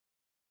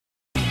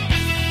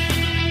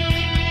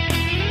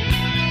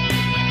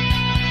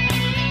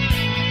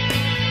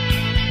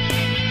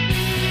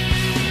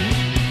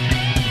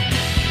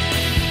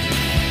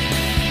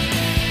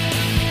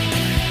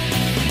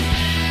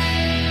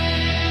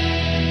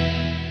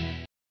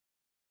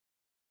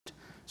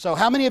So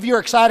how many of you are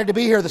excited to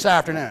be here this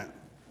afternoon?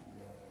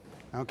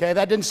 Okay,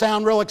 that didn't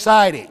sound real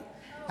exciting.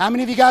 How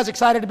many of you guys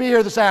excited to be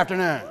here this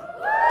afternoon?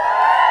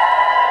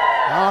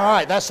 All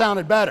right, that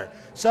sounded better.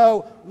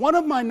 So one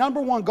of my number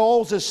one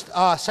goals this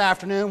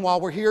afternoon, while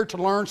we're here to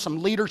learn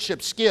some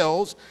leadership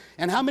skills,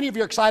 and how many of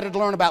you are excited to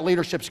learn about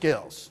leadership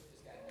skills?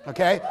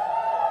 Okay,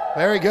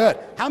 very good.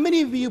 How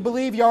many of you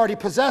believe you already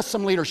possess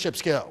some leadership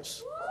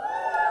skills?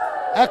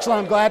 Excellent,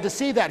 I'm glad to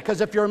see that,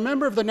 because if you're a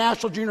member of the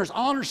National Juniors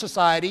Honor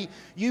Society,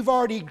 you've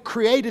already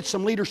created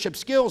some leadership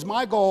skills.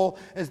 My goal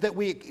is that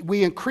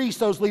we increase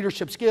those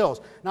leadership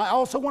skills. Now I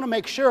also want to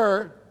make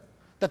sure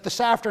that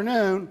this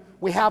afternoon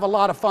we have a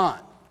lot of fun.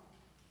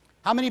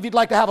 How many of you'd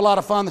like to have a lot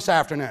of fun this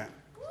afternoon?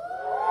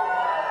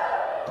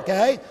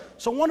 Okay,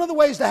 so one of the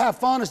ways to have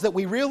fun is that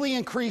we really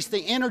increase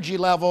the energy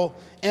level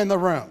in the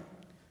room.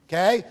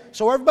 Okay,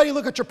 so everybody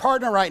look at your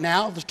partner right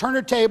now. Just turn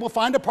your table,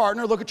 find a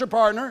partner, look at your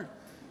partner.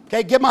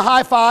 Okay, give them a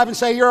high five and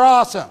say, "You're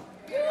awesome."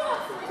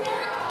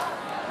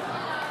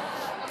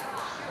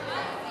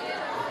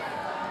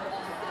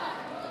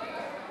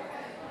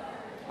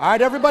 All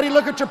right, everybody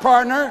look at your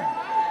partner.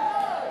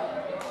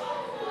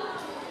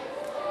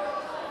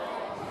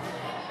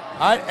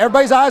 All right,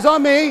 everybody's eyes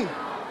on me.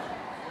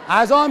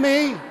 Eyes on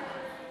me.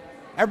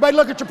 Everybody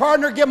look at your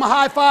partner, give them a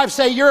high five,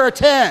 say, "You're a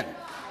 10.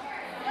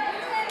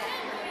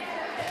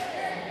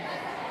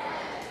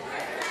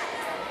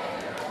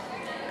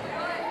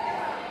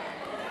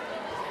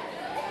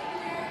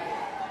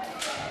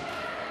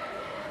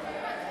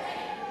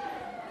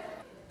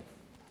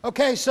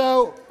 Okay,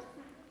 so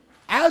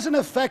as an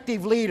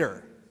effective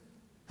leader,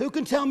 who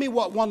can tell me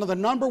what one of the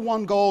number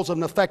one goals of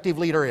an effective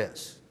leader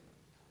is?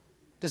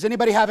 Does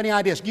anybody have any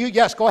ideas?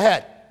 Yes, go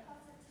ahead.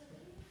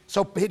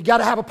 So you got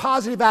to have a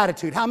positive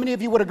attitude. How many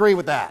of you would agree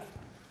with that?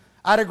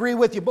 I'd agree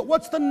with you. But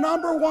what's the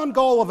number one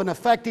goal of an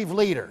effective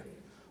leader?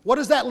 What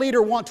does that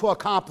leader want to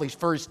accomplish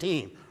for his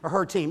team or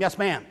her team? Yes,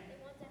 ma'am.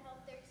 They want to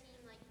help their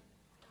team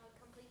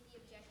complete the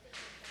objective.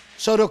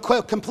 So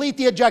to complete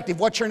the objective,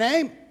 what's your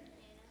name?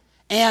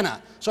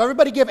 Anna. So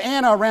everybody give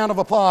Anna a round of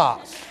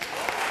applause.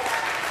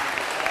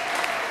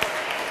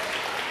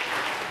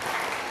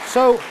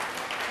 So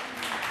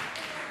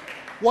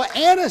what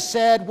Anna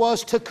said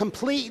was to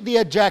complete the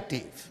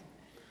objective.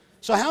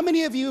 So how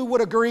many of you would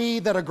agree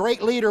that a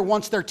great leader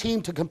wants their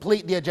team to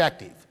complete the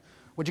objective?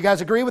 Would you guys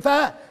agree with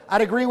that?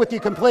 I'd agree with you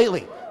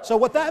completely. So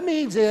what that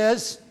means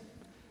is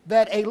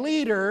that a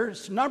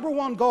leader's number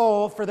one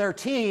goal for their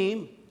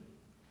team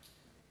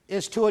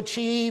is to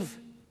achieve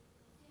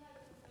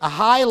a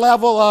high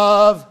level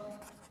of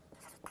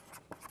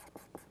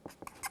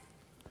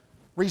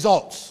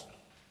results.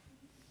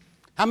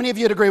 How many of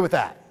you would agree with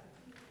that?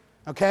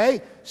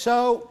 Okay,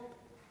 so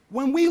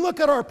when we look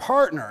at our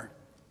partner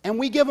and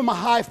we give them a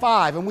high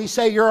five and we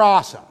say, "You're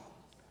awesome,"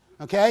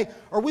 okay?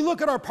 Or we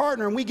look at our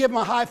partner and we give them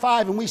a high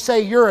five and we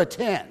say, "You're a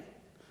 10."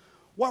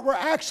 What we're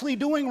actually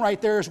doing right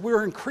there is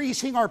we're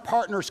increasing our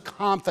partner's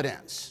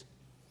confidence.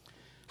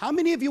 How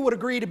many of you would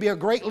agree to be a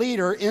great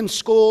leader in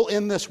school,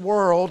 in this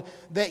world,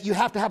 that you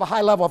have to have a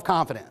high level of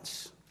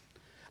confidence?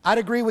 I'd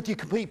agree with you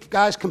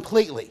guys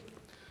completely.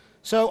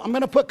 So I'm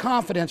going to put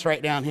confidence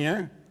right down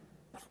here.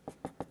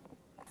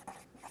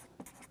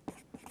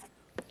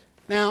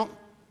 Now,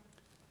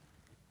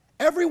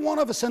 every one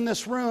of us in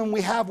this room,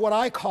 we have what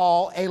I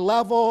call a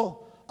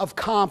level of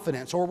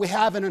confidence, or we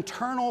have an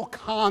internal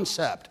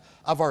concept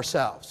of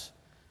ourselves.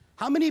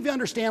 How many of you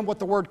understand what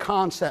the word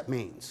concept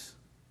means?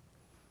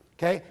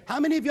 Okay, how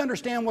many of you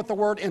understand what the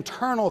word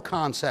internal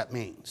concept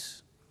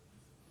means?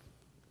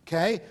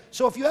 Okay,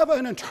 so if you have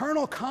an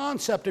internal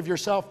concept of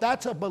yourself,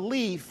 that's a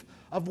belief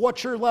of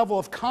what your level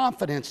of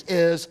confidence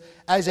is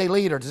as a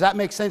leader. Does that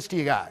make sense to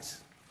you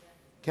guys?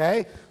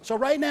 Okay, so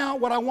right now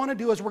what I want to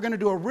do is we're going to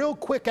do a real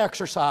quick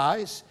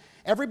exercise.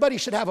 Everybody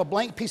should have a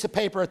blank piece of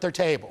paper at their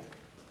table.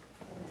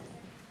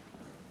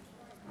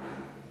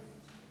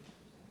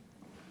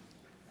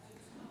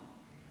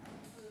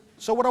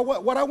 So what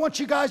I want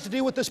you guys to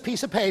do with this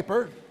piece of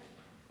paper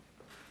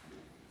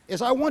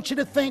is I want you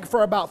to think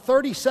for about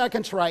 30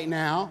 seconds right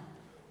now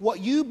what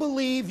you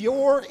believe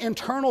your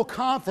internal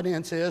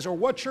confidence is, or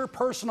what your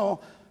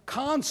personal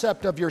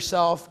concept of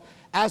yourself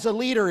as a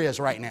leader is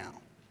right now.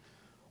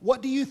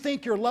 What do you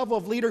think your level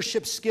of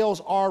leadership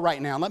skills are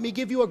right now? Let me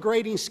give you a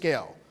grading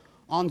scale.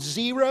 On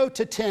 0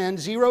 to 10,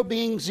 0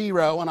 being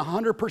 0 and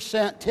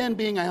 100%, 10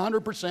 being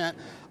 100%,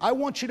 I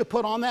want you to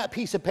put on that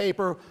piece of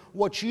paper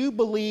what you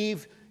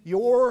believe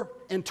your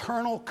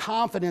internal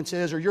confidence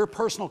is, or your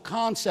personal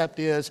concept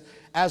is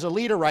as a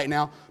leader right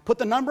now. Put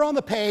the number on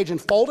the page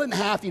and fold it in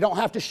half. You don't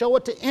have to show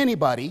it to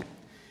anybody.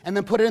 And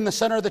then put it in the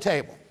center of the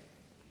table.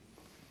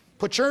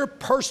 Put your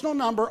personal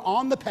number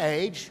on the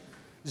page,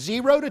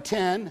 0 to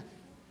 10,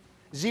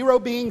 0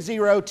 being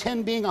 0,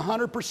 10 being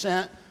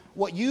 100%.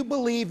 What you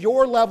believe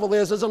your level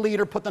is as a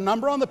leader, put the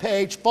number on the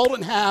page, fold it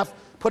in half,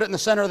 put it in the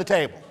center of the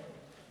table.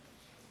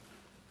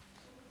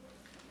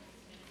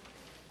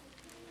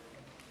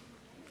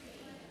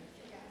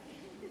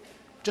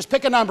 Just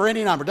pick a number,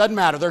 any number, doesn't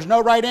matter. There's no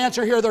right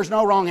answer here, there's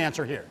no wrong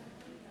answer here.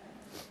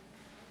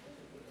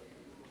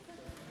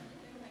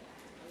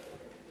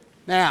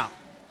 Now,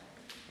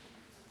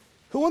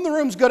 who in the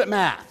room is good at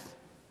math?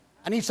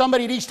 I need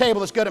somebody at each table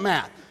that's good at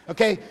math.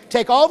 Okay,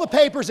 take all the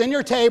papers in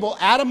your table,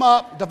 add them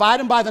up, divide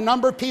them by the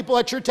number of people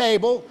at your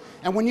table,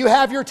 and when you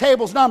have your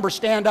table's number,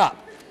 stand up.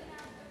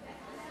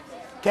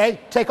 Okay,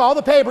 take all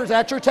the papers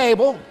at your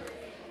table,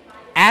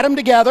 add them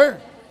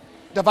together,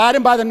 divide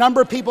them by the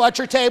number of people at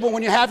your table.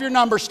 When you have your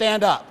number,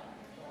 stand up.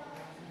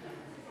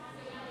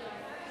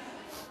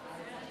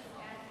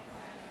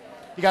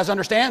 You guys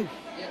understand?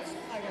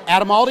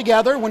 Add them all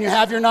together. When you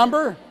have your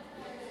number,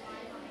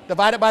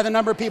 divide it by the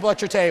number of people at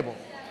your table.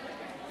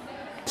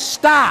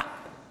 Stop.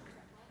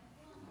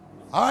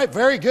 All right,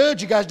 very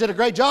good. You guys did a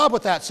great job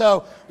with that.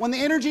 So when the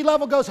energy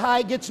level goes high,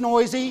 it gets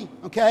noisy,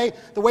 okay?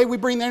 The way we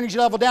bring the energy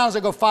level down is I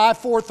go 5,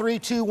 4, 3,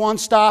 2, 1,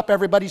 stop.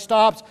 Everybody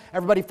stops.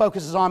 Everybody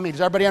focuses on me.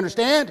 Does everybody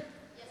understand?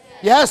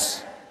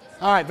 Yes?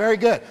 All right, very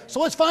good.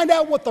 So let's find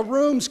out what the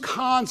room's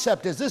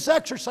concept is. This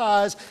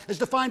exercise is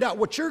to find out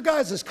what your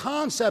guys'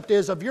 concept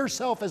is of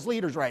yourself as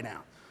leaders right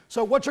now.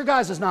 So what's your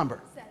guys'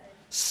 number? 7.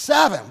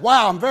 7.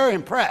 Wow, I'm very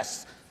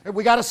impressed.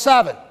 We got a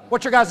 7.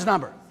 What's your guys'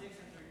 number? 6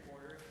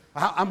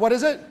 3/4. What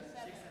is it?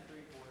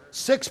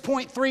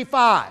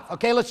 6.35.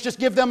 Okay, let's just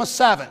give them a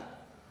 7.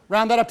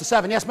 Round that up to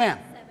 7. Yes, ma'am?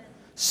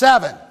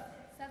 7.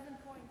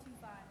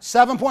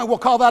 7. We'll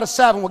call that a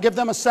 7. We'll give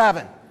them a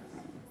 7.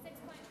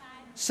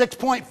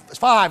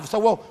 6.5. So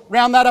we'll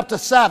round that up to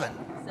 7.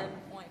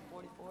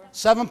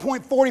 7.44.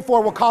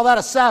 7.44. We'll call that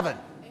a 7.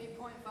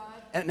 8.5.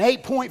 An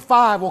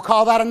 8.5. We'll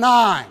call that a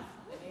 9.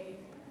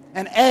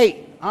 An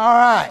 8. All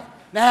right.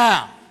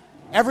 Now,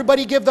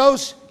 everybody give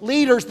those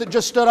leaders that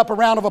just stood up a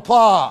round of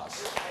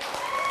applause.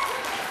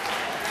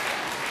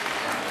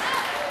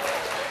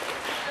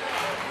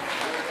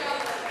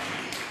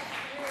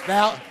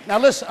 Now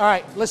listen, all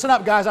right, listen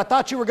up, guys. I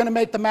thought you were going to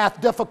make the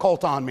math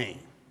difficult on me.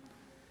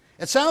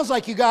 It sounds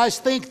like you guys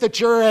think that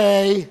you're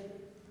a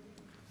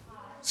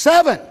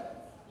 7.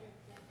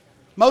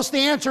 Most of the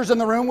answers in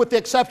the room, with the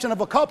exception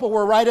of a couple,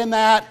 were right in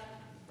that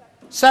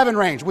 7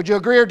 range. Would you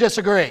agree or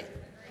disagree?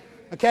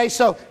 Okay,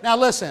 so now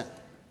listen.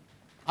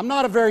 I'm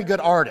not a very good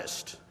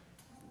artist.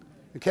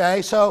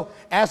 Okay, so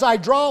as I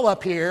draw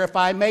up here, if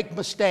I make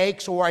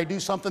mistakes or I do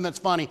something that's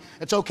funny,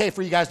 it's okay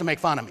for you guys to make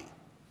fun of me.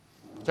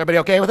 Is everybody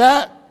okay with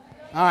that?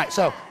 All right,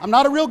 so I'm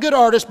not a real good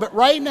artist, but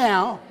right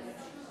now,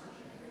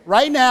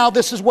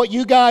 this is what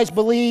you guys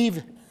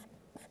believe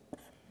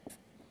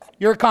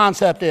your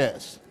concept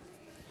is.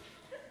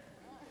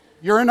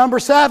 You're a number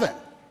 7.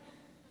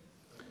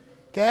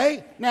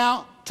 Okay?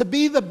 Now, to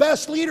be the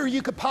best leader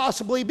you could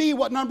possibly be,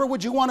 what number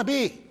would you want to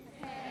be?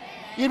 10.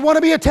 You'd want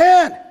to be a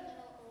 10.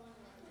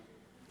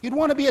 You'd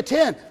want to be a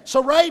 10.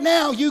 So right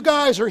now, you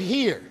guys are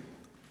here.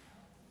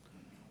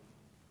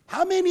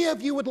 How many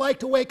of you would like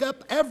to wake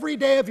up every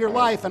day of your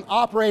life and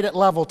operate at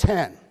level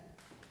 10?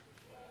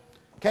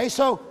 Okay,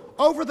 so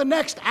over the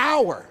next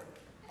hour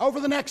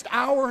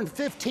and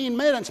 15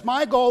 minutes,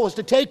 my goal is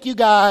to take you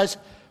guys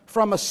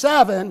from a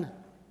 7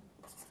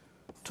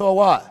 to a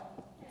what?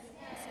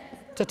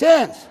 To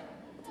 10s.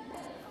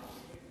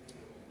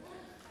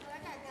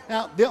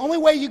 Now, the only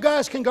way you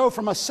guys can go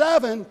from a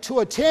 7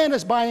 to a 10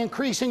 is by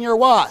increasing your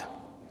what?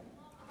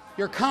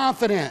 Your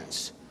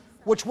confidence,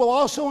 which will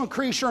also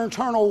increase your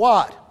internal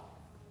what?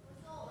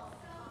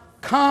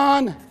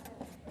 Concept.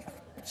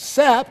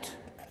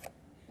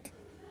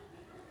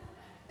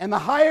 And the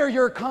higher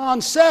your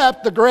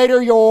concept, the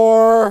greater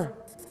your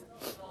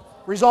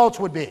results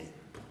would be.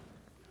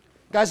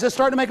 Guys, is this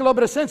starting to make a little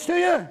bit of sense to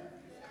you?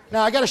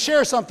 Now, I got to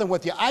share something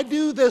with you. I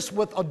do this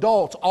with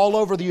adults all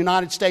over the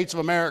United States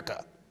of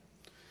America.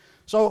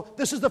 So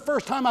this is the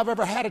first time I've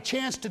ever had a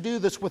chance to do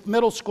this with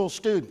middle school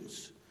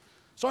students.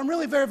 So I'm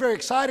really very, very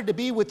excited to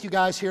be with you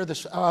guys here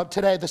this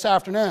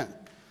afternoon.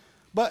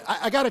 But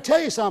I got to tell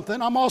you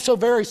something, I'm also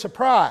very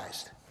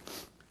surprised.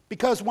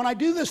 Because when I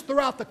do this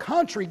throughout the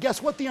country,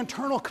 guess what the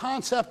internal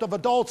concept of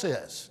adults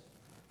is?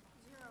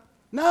 0.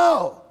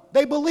 No,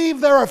 they believe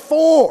they're a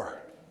 4.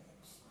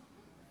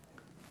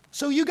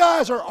 So you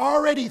guys are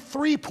already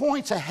 3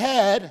 points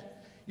ahead.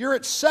 You're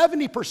at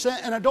 70%,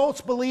 and adults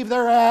believe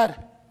they're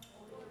at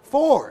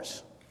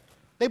 4s.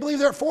 They believe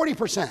they're at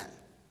 40%.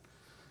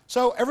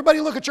 So everybody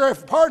look at your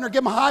partner,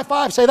 give them a high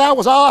five, say, that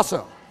was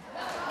awesome.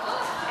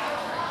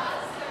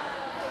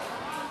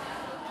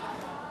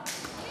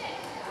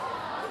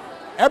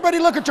 Everybody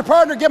look at your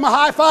partner, give them a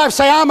high five,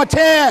 say, I'm a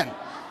 10.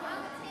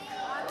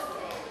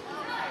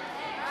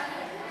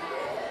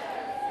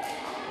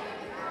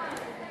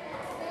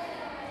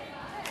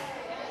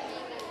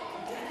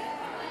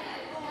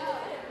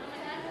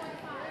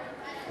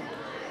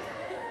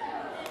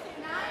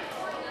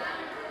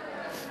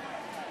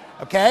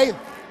 Okay?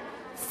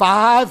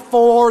 5,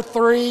 4,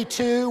 3,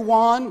 2,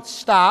 1,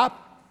 stop.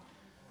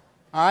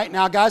 All right,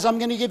 now guys, I'm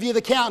going to give you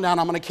the countdown.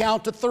 I'm going to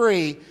count to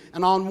 3.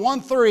 And on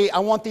 1, 3, I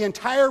want the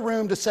entire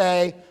room to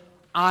say,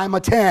 I'm a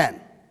 10. Do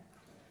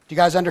you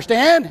guys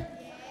understand?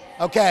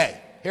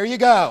 Okay, here you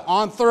go.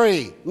 On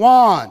 3.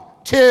 1,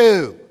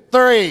 2,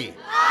 3.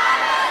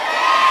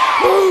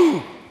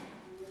 Woo!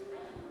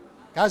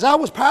 Guys, that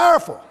was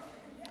powerful.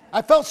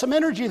 I felt some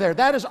energy there.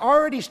 That is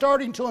already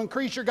starting to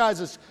increase your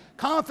guys'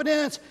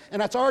 confidence,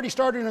 and that's already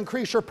starting to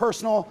increase your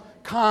personal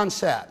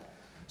concept.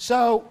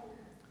 So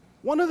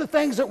one of the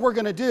things that we're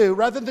going to do,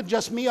 rather than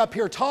just me up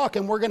here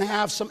talking, we're going to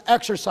have some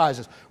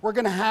exercises. We're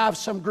going to have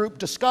some group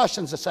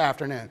discussions this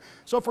afternoon.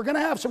 So if we're going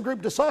to have some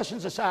group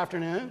discussions this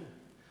afternoon,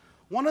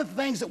 one of the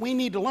things that we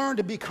need to learn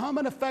to become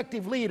an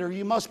effective leader,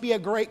 you must be a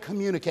great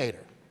communicator.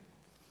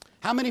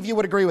 How many of you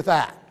would agree with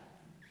that?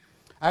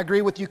 I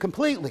agree with you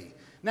completely.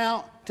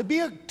 Now,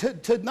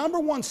 to number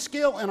one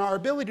skill in our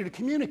ability to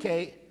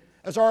communicate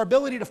is our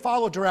ability to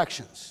follow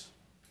directions.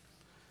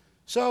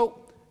 So,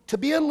 to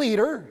be a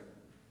leader,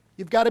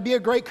 you've got to be a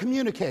great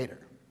communicator.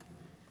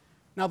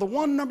 Now, the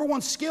number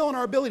one skill in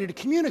our ability to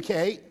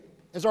communicate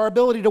is our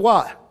ability to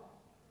what?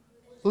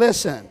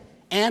 Listen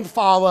and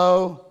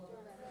follow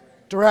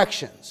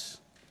directions.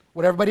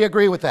 Would everybody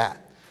agree with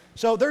that?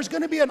 So there's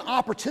going to be an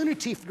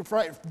opportunity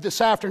this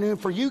afternoon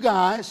for you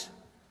guys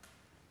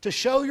to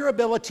show your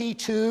ability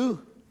to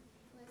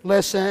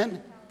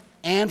listen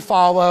and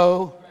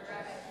follow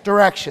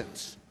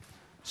directions.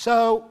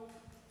 So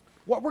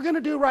what we're going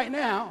to do right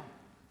now,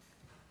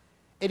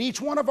 at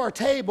each one of our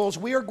tables,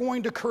 we are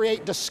going to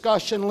create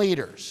discussion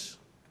leaders.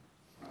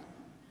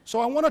 So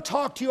I want to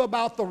talk to you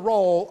about the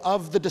role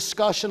of the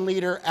discussion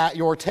leader at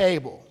your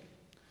table.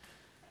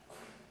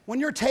 When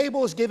your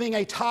table is giving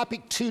a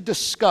topic to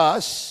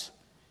discuss,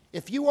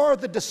 if you are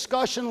the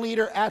discussion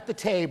leader at the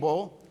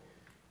table,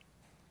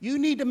 you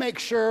need to make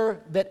sure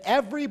that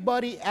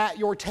everybody at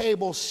your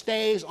table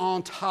stays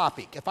on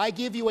topic. If I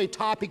give you a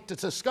topic to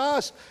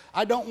discuss,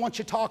 I don't want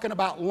you talking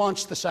about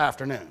lunch this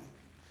afternoon.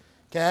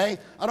 Okay?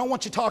 I don't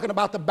want you talking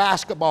about the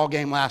basketball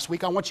game last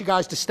week. I want you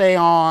guys to stay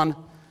on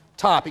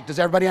topic. Does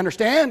everybody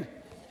understand?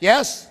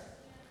 Yes?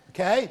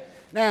 Okay?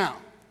 Now,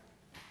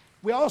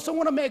 we also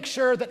want to make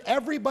sure that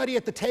everybody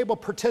at the table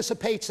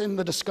participates in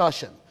the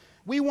discussion.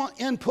 We want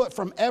input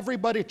from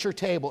everybody at your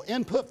table.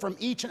 Input from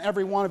each and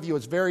every one of you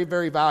is very,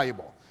 very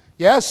valuable.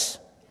 Yes?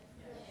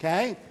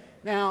 Okay?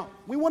 Now,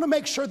 we want to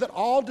make sure that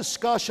all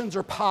discussions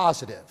are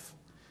positive.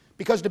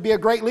 Because to be a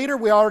great leader,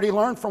 we already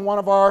learned from one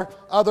of our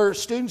other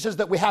students is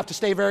that we have to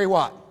stay very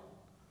what?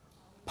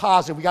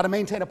 Positive. We got to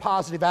maintain a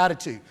positive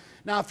attitude.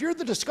 Now, if you're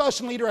the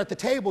discussion leader at the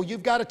table,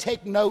 you've got to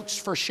take notes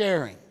for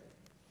sharing.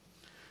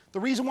 The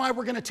reason why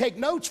we're going to take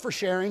notes for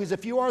sharing is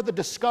if you are the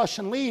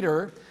discussion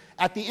leader,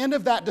 at the end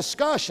of that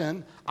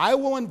discussion, I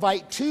will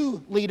invite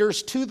two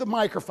leaders to the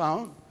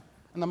microphone.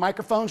 And the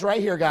microphone's right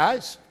here,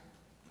 guys.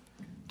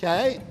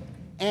 Okay?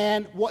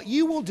 And what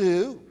you will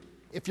do,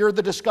 if you're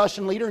the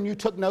discussion leader and you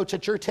took notes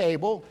at your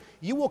table,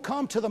 you will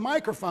come to the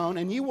microphone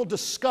and you will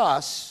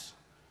discuss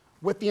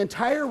with the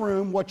entire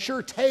room what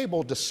your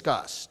table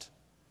discussed.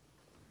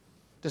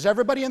 Does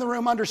everybody in the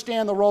room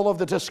understand the role of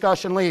the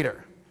discussion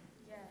leader?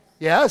 Yes?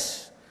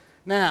 Yes?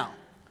 Now,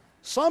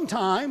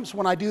 sometimes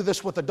when I do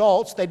this with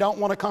adults, they don't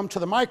want to come to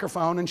the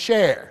microphone and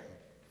share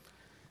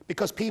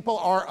because people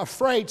are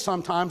afraid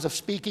sometimes of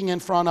speaking in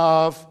front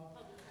of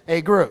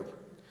a group.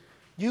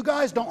 You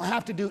guys don't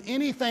have to do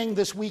anything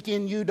this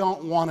weekend you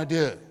don't want to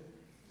do.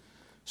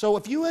 So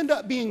if you end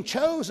up being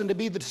chosen to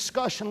be the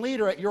discussion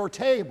leader at your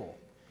table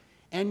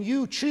and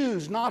you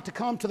choose not to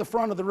come to the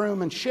front of the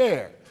room and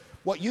share,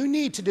 what you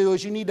need to do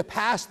is you need to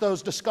pass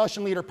those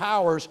discussion leader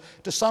powers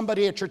to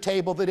somebody at your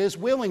table that is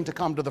willing to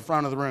come to the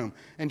front of the room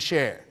and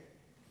share.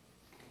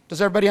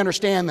 Does everybody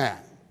understand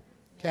that?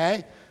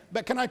 Okay?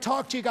 But can I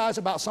talk to you guys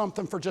about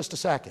something for just a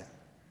second?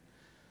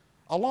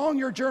 Along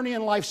your journey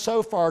in life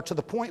so far to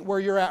the point where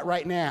you're at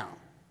right now,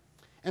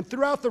 and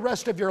throughout the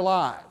rest of your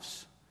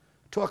lives,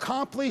 to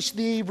accomplish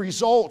the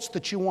results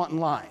that you want in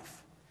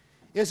life,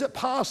 is it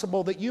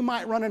possible that you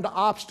might run into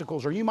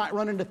obstacles or you might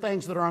run into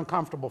things that are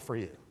uncomfortable for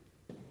you?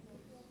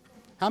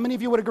 How many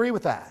of you would agree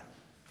with that?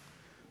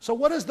 So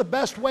what is the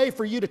best way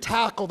for you to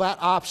tackle that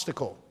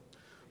obstacle?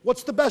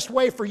 What's the best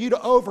way for you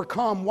to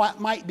overcome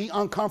what might be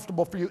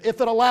uncomfortable for you if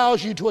it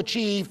allows you to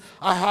achieve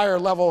a higher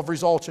level of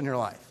results in your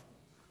life?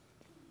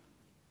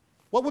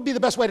 What would be the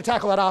best way to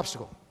tackle that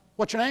obstacle?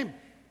 What's your name?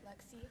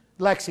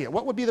 Lexia.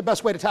 What would be the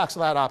best way to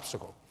tackle that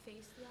obstacle?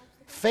 Face the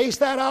obstacle. Face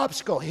that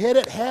obstacle. Hit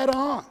it head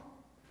on.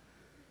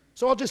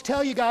 So I'll just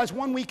tell you guys,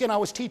 one weekend I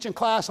was teaching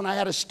class and I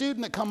had a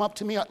student that come up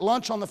to me at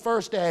lunch on the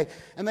first day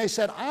and they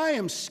said, I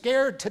am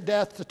scared to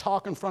death to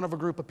talk in front of a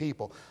group of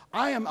people.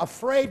 I am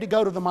afraid to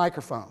go to the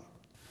microphone.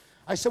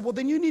 I said, well,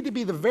 then you need to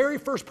be the very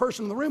first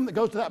person in the room that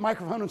goes to that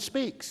microphone and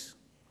speaks.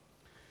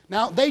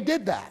 Now, they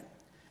did that.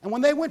 And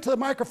when they went to the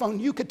microphone,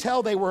 you could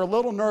tell they were a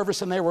little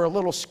nervous and they were a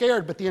little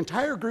scared, but the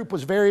entire group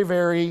was very,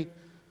 very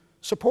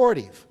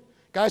supportive.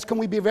 Guys, can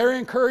we be very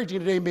encouraging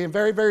today and being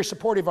very, very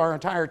supportive of our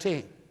entire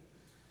team?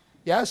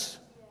 Yes?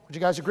 Would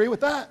you guys agree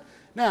with that?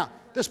 Now,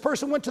 this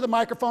person went to the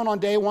microphone on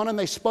day one and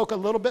they spoke a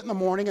little bit in the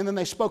morning and then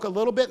they spoke a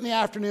little bit in the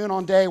afternoon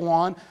on day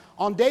one.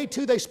 On day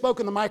two, they spoke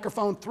in the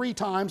microphone 3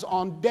 times.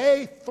 On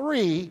day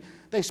 3,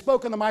 they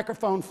spoke in the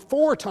microphone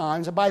 4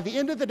 times. And by the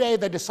end of the day,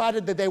 they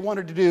decided that they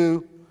wanted to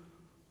do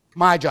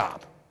my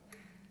job,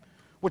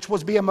 which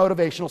was be a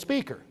motivational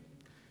speaker.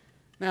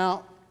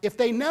 Now, if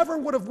they never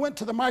would have went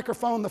to the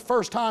microphone the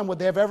first time, would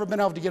they have ever been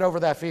able to get over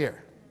that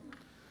fear?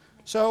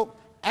 So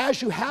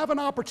as you have an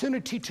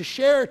opportunity to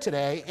share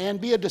today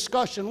and be a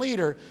discussion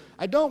leader,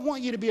 I don't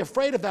want you to be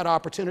afraid of that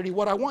opportunity.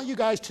 What I want you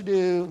guys to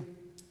do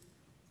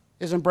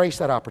is embrace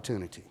that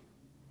opportunity.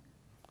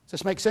 Does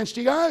this make sense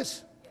to you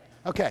guys?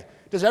 Okay.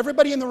 Does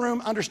everybody in the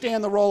room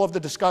understand the role of the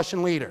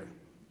discussion leader?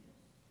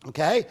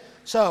 Okay.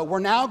 So we're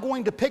now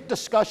going to pick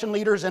discussion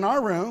leaders in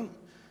our room.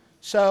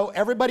 So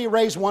everybody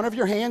raise one of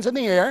your hands in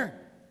the air.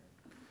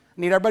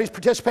 I need everybody's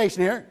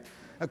participation here.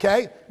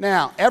 Okay.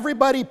 Now,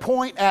 everybody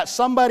point at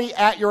somebody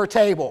at your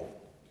table.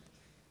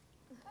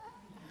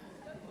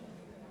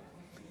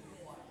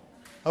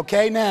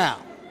 Okay, now,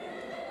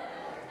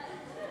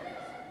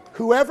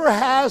 whoever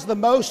has the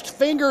most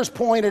fingers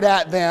pointed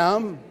at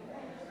them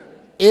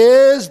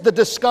is the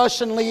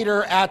discussion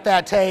leader at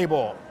that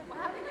table.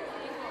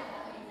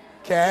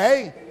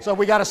 Okay, so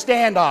we got a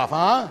standoff,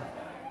 huh?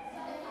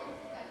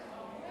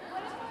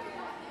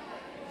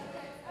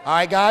 All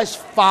right, guys,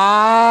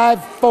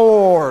 5,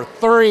 4,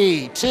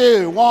 3,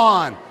 2,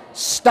 1,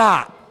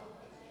 stop.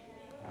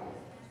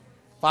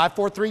 5,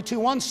 4, 3, 2,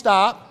 1,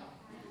 stop.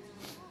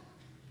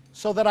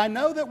 So that I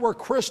know that we're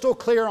crystal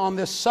clear on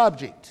this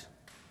subject.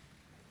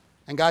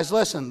 And guys,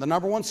 listen, the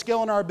number one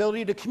skill in our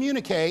ability to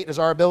communicate is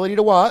our ability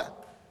to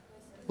what?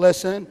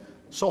 Listen.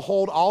 So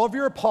hold all of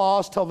your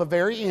applause till the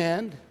very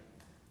end.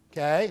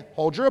 Okay?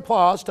 Hold your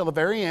applause till the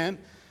very end.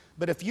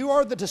 But if you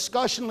are the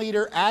discussion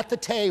leader at the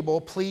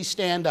table, please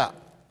stand up.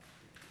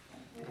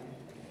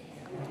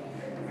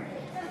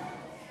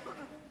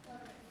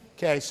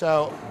 Okay,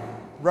 so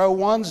row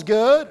 1's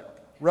good,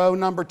 row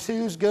number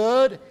 2's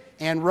good,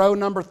 and row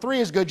number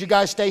 3 is good. You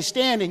guys stay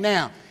standing.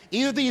 Now,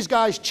 either these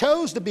guys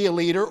chose to be a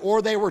leader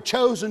or they were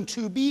chosen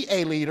to be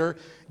a leader.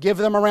 Give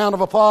them a round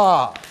of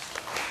applause.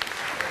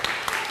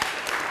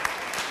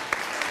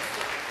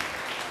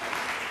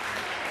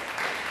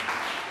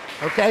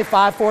 Okay,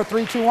 5, 4,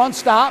 3, 2, 1,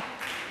 stop.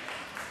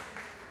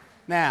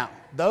 Now,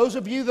 those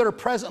of you that are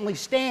presently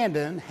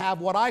standing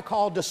have what I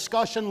call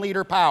discussion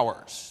leader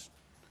powers.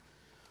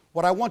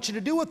 What I want you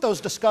to do with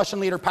those discussion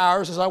leader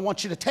powers is I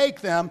want you to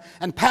take them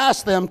and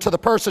pass them to the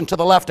person to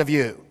the left of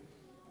you.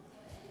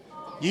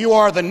 You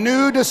are the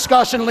new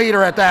discussion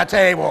leader at that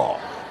table.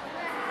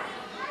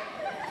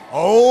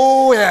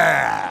 Oh,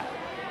 yeah.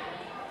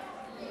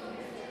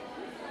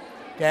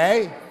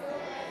 Okay?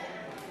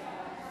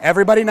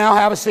 Everybody now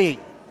have a seat.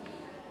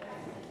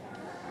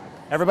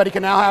 Everybody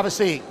can now have a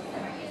seat.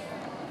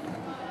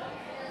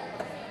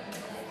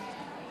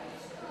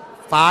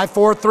 5,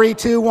 4, 3,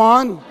 2,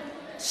 1.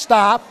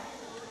 Stop.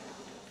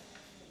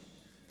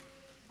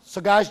 So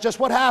guys, just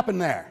what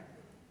happened there?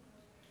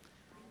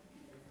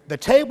 The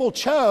table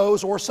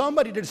chose, or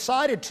somebody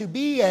decided to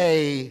be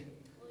a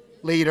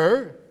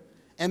leader,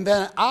 and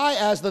then I,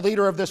 as the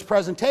leader of this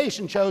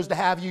presentation, chose to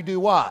have you do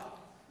what?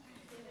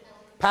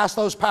 Pass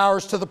those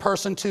powers to the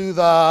person to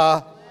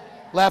the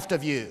left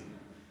of you.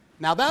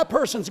 Now that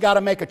person's got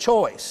to make a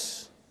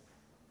choice.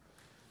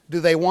 Do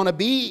they want to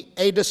be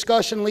a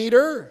discussion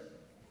leader,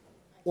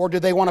 or do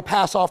they want to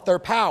pass off their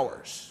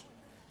powers?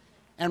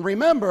 And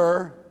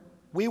remember,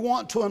 we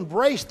want to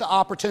embrace the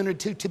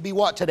opportunity to be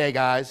what today,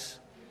 guys?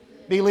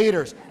 Be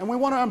leaders. And we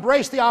want to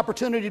embrace the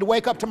opportunity to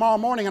wake up tomorrow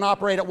morning and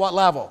operate at what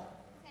level?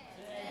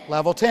 10.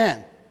 Level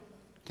 10.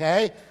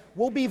 Okay?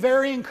 We'll be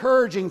very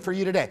encouraging for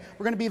you today.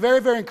 We're going to be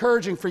very, very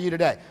encouraging for you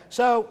today.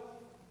 So,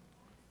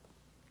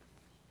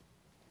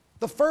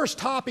 the first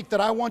topic that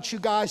I want you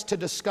guys to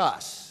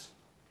discuss,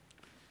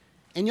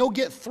 and you'll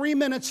get 3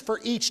 minutes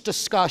for each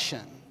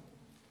discussion.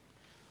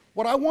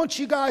 What I want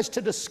you guys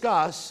to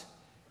discuss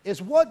is,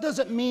 what does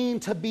it mean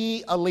to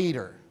be a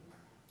leader?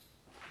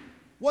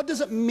 What does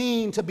it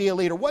mean to be a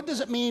leader? What does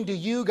it mean to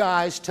you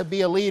guys to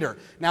be a leader?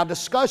 Now,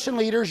 discussion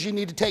leaders, you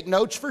need to take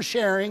notes for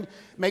sharing.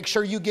 Make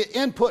sure you get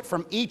input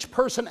from each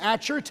person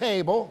at your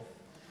table.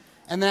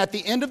 And then at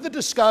the end of the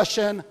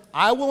discussion,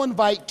 I will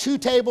invite 2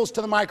 tables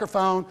to the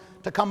microphone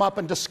to come up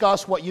and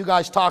discuss what you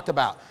guys talked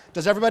about.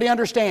 Does everybody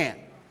understand?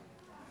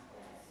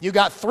 You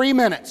got 3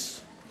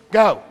 minutes.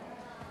 Go.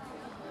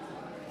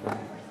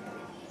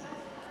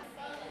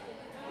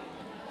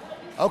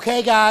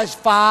 Okay, guys,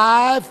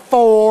 5,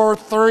 4,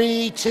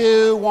 3,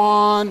 2,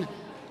 1,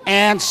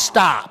 and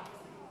stop.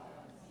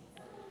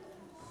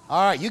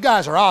 All right, you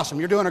guys are awesome.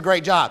 You're doing a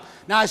great job.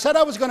 Now, I said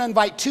I was going to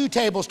invite 2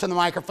 tables to the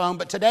microphone,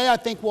 but today I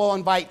think we'll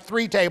invite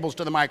 3 tables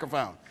to the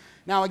microphone.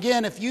 Now,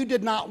 again, if you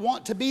did not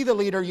want to be the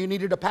leader, you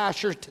needed to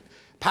pass your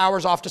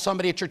powers off to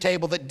somebody at your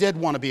table that did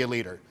want to be a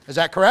leader. Is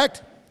that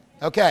correct?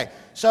 Okay,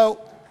 so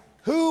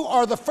who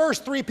are the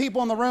first 3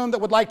 people in the room that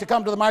would like to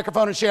come to the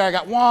microphone and share? I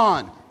got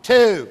 1,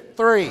 2,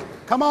 3.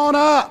 Come on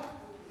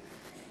up.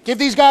 Give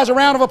these guys a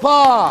round of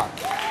applause.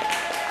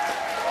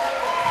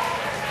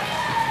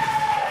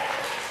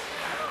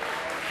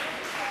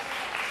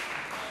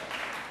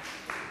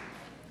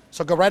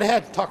 So go right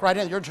ahead. Talk right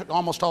in. You're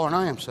almost taller than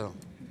I am, so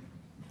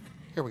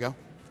here we go.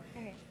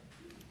 Okay.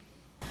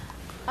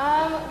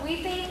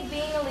 We think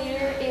being a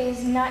leader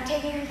is not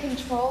taking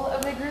control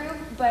of the group,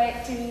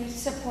 but to be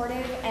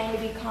supportive and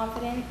to be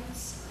confident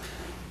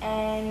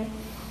and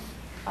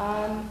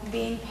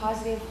being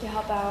positive to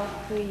help out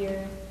who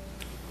you're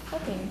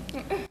helping.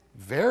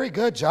 Very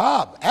good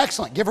job.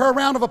 Excellent. Give her a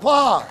round of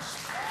applause.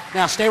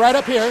 Now stay right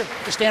up here.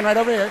 Just stand right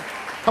over here.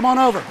 Come on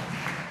over.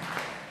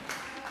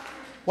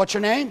 What's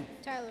your name?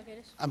 Tyler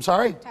Locatus. I'm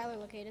sorry? Tyler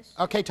Locatus.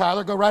 Okay,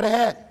 Tyler, go right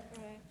ahead.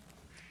 Okay.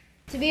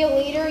 To be a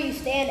leader, you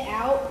stand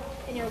out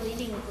and you're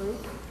leading a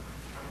group.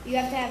 You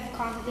have to have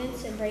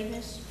confidence and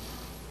braveness.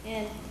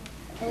 And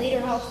a leader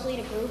helps lead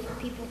a group of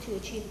people to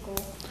achieve a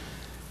goal.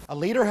 A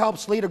leader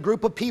helps lead a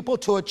group of people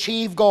to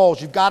achieve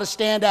goals. You've got to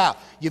stand out.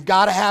 You've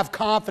got to have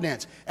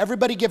confidence.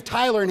 Everybody give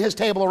Tyler and his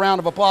table a round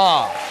of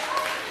applause.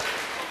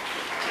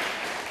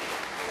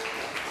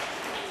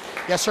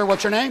 Yes, sir.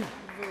 What's your name?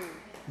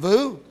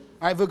 Vu.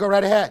 All right, Vu, go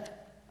right ahead.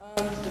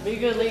 To be a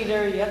good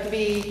leader, you have to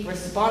be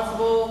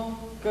responsible,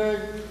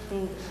 good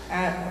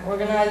at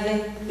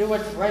organizing, do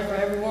what's right for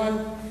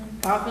everyone,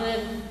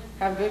 confident,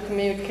 have good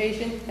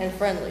communication, and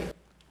friendly.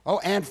 Oh,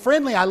 and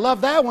friendly. I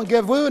love that one.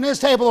 Give Vu and his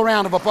table a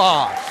round of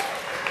applause.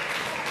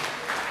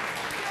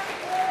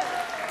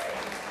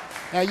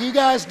 Now, you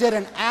guys did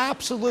an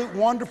absolute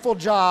wonderful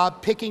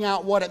job picking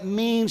out what it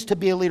means to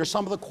be a leader,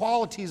 some of the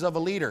qualities of a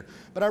leader.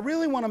 But I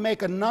really want to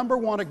make a number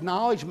one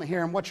acknowledgement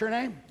here. And what's your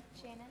name?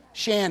 Shannon.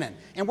 Shannon.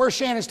 And where's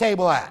Shannon's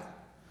table at?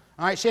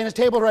 All right, Shannon's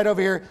table right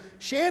over here.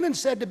 Shannon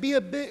said to be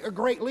a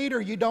great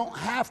leader, you don't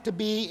have to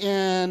be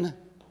in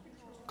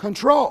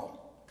control.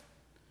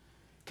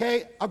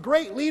 Okay, a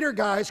great leader,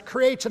 guys,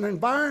 creates an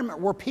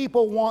environment where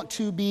people want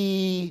to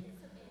be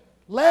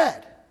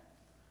led.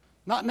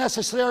 Not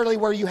necessarily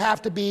where you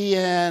have to be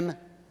in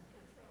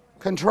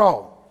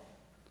control.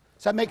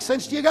 Does that make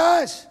sense to you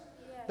guys?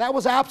 Yeah. That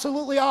was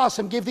absolutely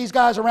awesome. Give these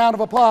guys a round of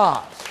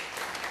applause.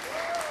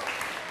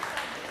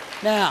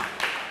 Now,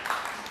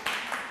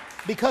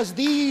 because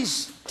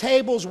these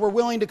tables were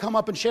willing to come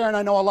up and share, and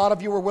I know a lot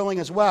of you were willing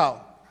as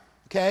well,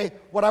 okay,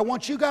 what I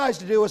want you guys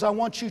to do is I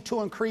want you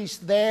to increase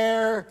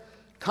their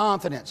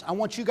confidence. I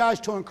want you guys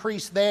to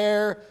increase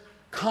their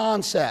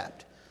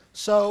concept.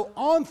 So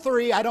on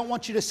 3, I don't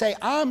want you to say,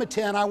 I'm a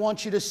 10. I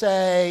want you to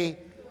say,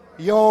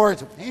 you're a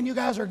 10. Man, you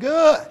guys are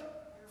good.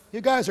 You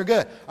guys are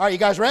good. All right, you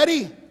guys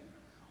ready?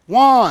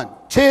 1,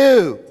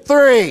 2,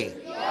 3.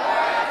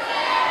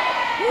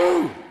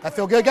 Woo. That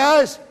feel good,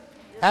 guys?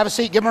 Have a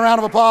seat. Give them a round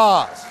of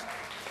applause.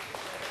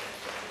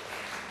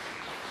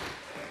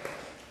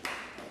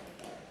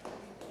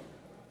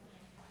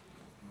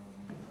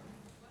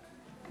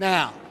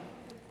 Now,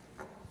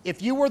 if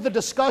you were the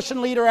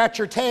discussion leader at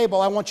your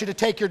table, I want you to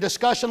take your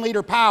discussion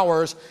leader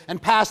powers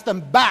and pass them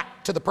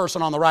back to the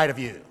person on the right of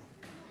you.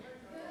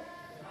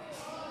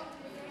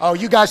 Oh,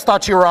 you guys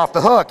thought you were off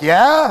the hook,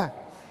 yeah?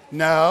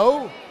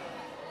 No.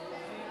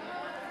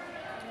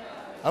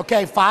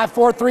 Okay, 5,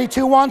 4, 3,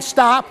 2, 1,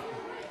 stop.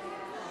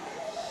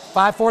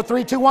 5, 4,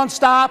 3, 2, 1,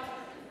 stop.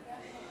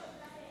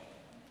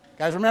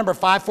 Guys, remember,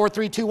 5, 4,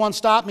 3, 2, 1,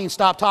 stop means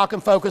stop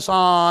talking, focus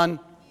on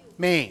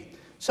me.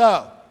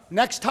 So,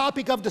 next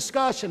topic of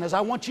discussion is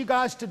I want you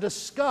guys to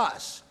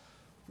discuss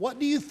what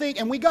do you think,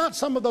 and we got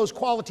some of those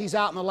qualities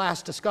out in the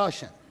last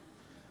discussion,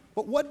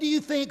 but what do you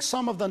think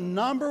some of the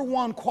number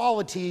one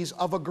qualities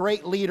of a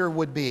great leader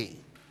would be?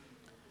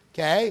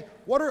 Okay?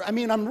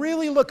 I'm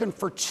really looking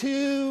for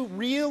 2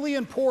 really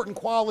important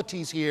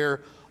qualities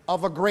here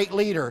of a great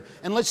leader,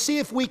 and let's see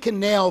if we can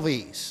nail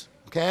these,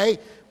 okay?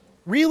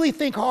 Really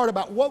think hard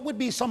about what would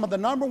be some of the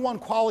number one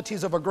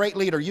qualities of a great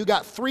leader. You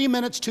got 3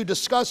 minutes to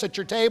discuss at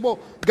your table.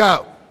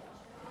 Go.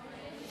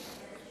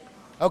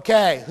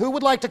 Okay, who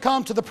would like to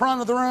come to the front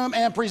of the room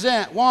and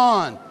present?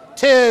 1,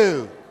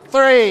 2,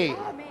 3.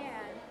 Oh, man.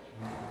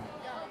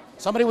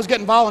 Somebody was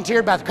getting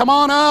volunteered back. Come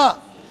on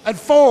up. And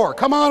 4,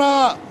 come on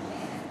up.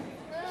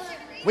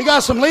 We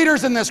got some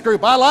leaders in this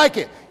group. I like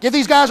it. Give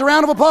these guys a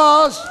round of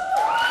applause.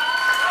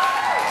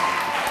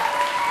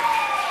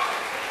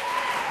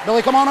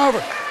 Billy, come on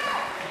over.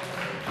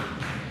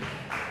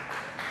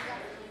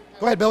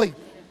 Go ahead, Billy.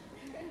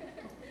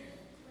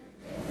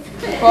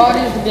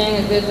 Qualities of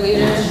being a good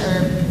leader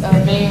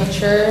are being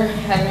mature,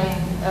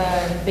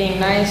 being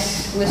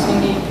nice,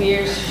 listening to your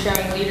peers,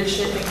 showing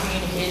leadership and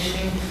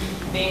communication,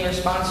 being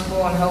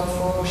responsible and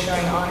helpful,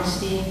 showing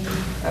honesty,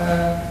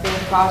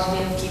 being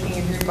positive, keeping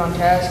your group on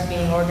task,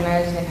 being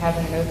organized, and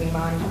having an open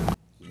mind.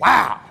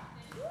 Wow.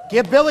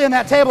 Give Billy and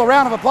that table a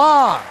round of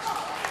applause.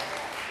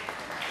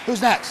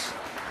 Who's next?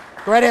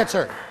 Go right ahead,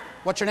 sir.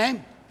 What's your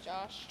name?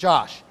 Josh.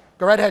 Josh.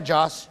 Go right ahead,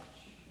 Josh.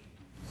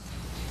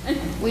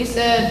 We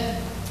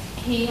said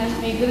he has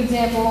to be a good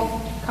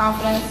example,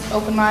 confidence,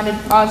 open-minded,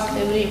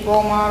 positivity,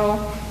 role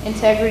model,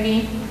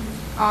 integrity,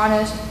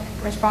 honest,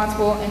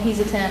 responsible, and he's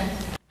a 10.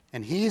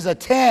 And he's a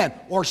 10,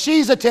 or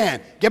she's a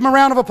 10. Give him a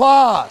round of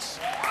applause.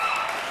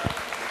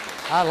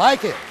 I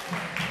like it.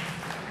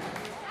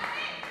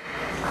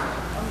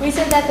 We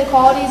said that the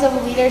qualities of a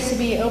leader is to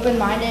be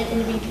open-minded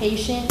and to be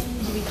patient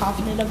and to be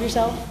confident of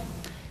yourself.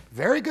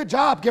 Very good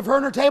job. Give her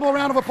and her table a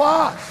round of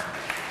applause.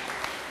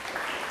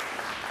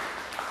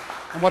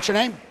 And what's your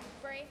name?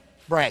 Bray.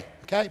 Bray.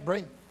 Okay,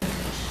 Bray.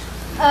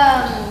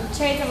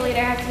 Traits of a leader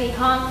have to be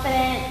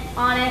confident,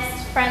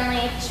 honest,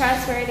 friendly,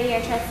 trustworthy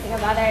or trusting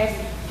of others,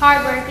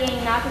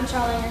 hardworking, not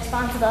controlling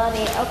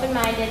responsibility,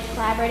 open-minded,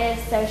 collaborative,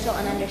 social,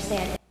 and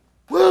understanding.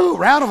 Woo,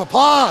 round of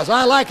applause.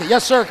 I like it.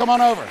 Yes, sir, come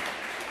on over.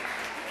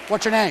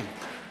 What's your name?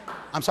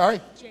 I'm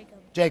sorry? Jacob.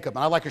 Jacob,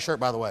 and I like your shirt,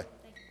 by the way.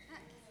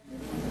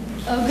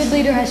 A good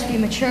leader has to be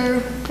mature,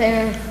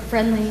 fair,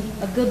 friendly,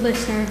 a good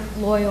listener,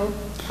 loyal,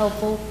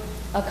 helpful,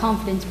 a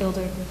confidence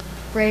builder,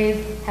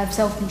 brave, have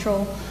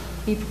self-control,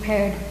 be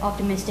prepared,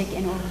 optimistic,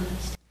 and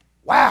organized.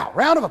 Wow,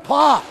 round of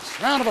applause,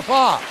 round of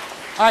applause.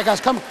 All right, guys,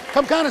 come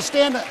kind of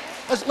stand.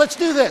 Let's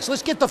do this.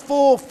 Let's get the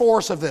full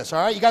force of this,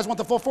 all right? You guys want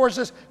the full force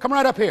of this? Come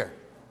right up here.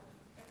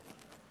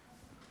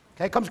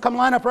 Okay, come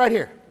line up right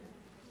here.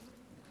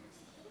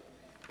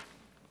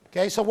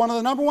 Okay, so one of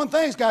the number one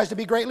things, guys, to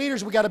be great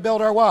leaders, we got to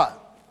build our what?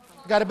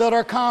 We got to build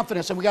our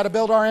confidence, and we got to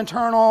build our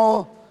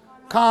internal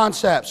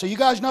concept. So you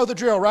guys know the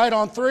drill, right?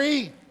 On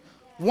 3,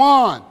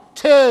 1,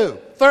 2,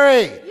 3.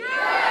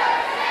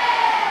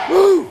 Yes!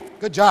 Woo!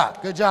 Good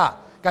job, good job.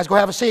 Guys, go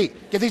have a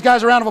seat. Give these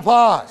guys a round of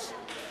applause.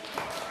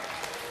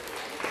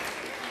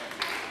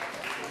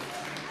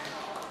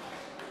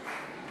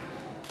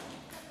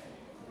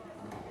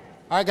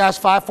 All right, guys,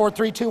 5, 4,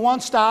 3, 2, 1,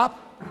 stop.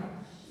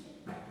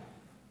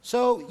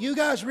 So you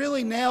guys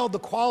really nailed the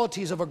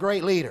qualities of a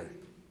great leader.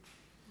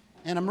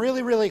 And I'm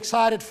really, really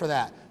excited for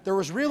that. There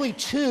was really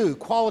 2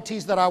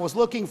 qualities that I was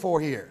looking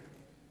for here.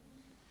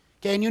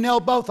 Okay, and you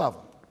nailed both of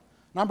them.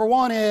 Number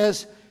 1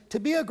 is, to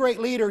be a great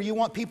leader, you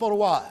want people to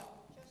what?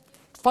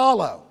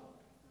 Follow.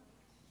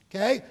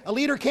 Okay? A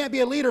leader can't be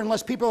a leader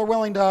unless people are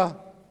willing to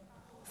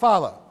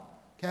follow.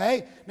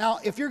 Okay? Now,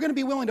 if you're going to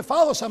be willing to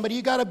follow somebody,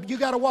 you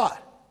gotta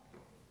what?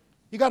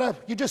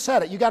 You just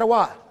said it, you gotta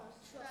what?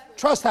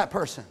 Trust that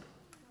person.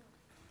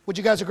 Would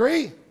you guys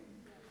agree?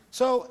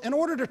 So, in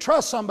order to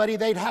trust somebody,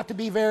 they'd have to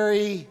be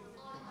very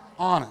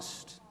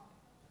honest.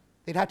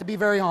 They'd have to be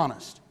very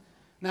honest.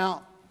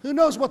 Now, who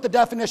knows what the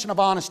definition of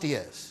honesty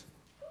is?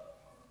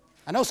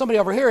 I know somebody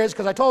over here is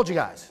because I told you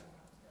guys.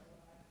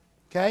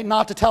 Okay,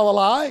 not to tell a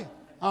lie.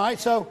 All right,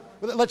 so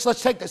let's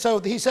take that. So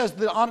he says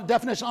the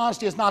definition of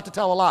honesty is not to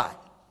tell a lie.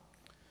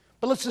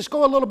 But let's just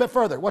go a little bit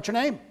further. What's your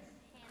name?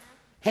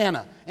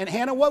 Hannah. And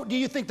Hannah, what do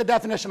you think the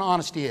definition of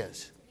honesty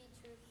is?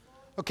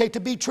 Okay,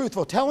 to be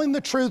truthful. Telling the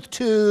truth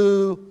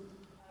to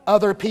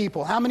other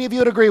people. How many of you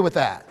would agree with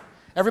that?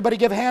 Everybody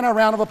give Hannah a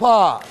round of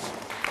applause.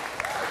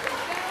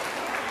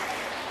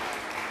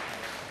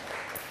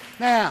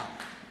 Now,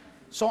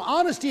 so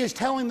honesty is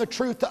telling the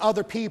truth to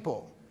other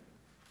people.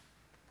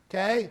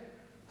 Okay?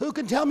 Who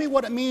can tell me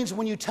what it means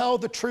when you tell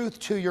the truth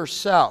to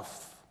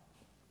yourself?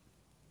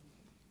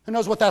 Who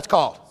knows what that's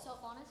called?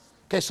 Self-honest.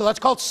 Okay, so that's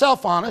called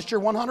self-honest.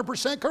 You're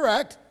 100%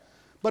 correct.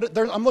 But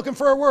I'm looking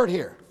for a word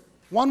here.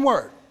 One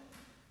word.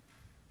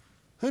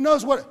 Who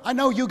knows what? I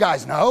know you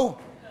guys know.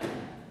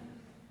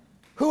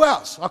 Who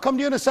else? I'll come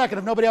to you in a second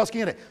if nobody else can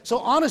get it. So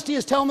honesty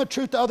is telling the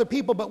truth to other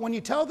people, but when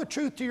you tell the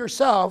truth to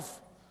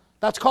yourself,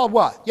 that's called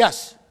what?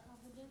 Yes?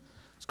 Confidence.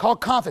 It's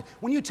called confidence.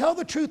 When you tell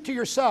the truth to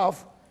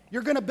yourself,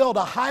 you're going to build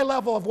a high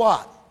level of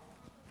what?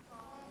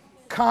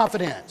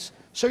 Confidence.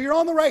 So you're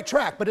on the right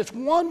track, but it's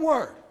one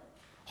word.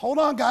 Hold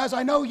on, guys.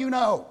 I know you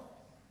know.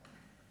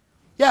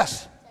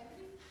 Yes?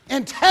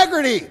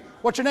 Integrity.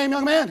 What's your name,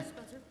 young man?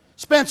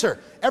 Spencer.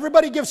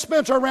 Everybody give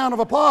Spencer a round of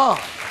applause.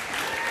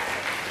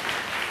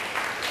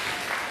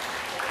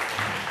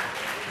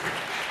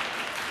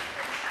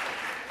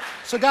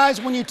 So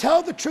guys, when you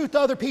tell the truth to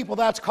other people,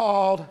 that's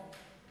called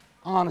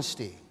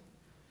honesty.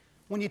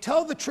 When you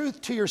tell the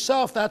truth to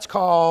yourself, that's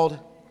called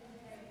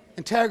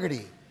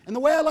integrity. And the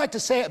way I like to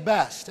say it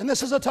best, and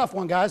this is a tough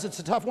one, guys. It's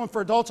a tough one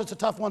for adults. It's a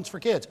tough one for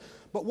kids.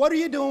 But what are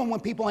you doing when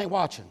people ain't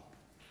watching?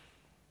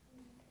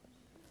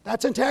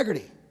 That's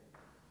integrity.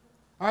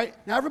 All right,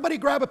 now everybody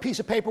grab a piece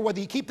of paper. Whether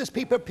you keep this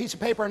piece of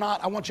paper or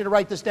not, I want you to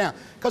write this down.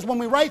 Because when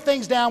we write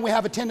things down, we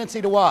have a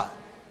tendency to what?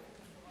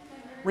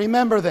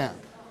 Remember them.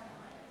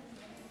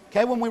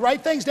 Okay, when we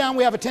write things down,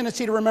 we have a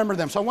tendency to remember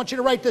them. So I want you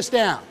to write this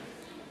down.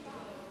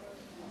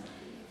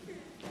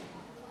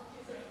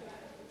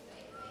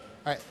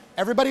 All right,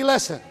 everybody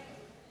listen.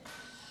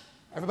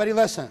 Everybody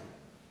listen.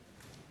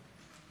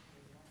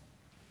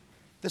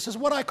 This is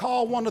what I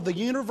call one of the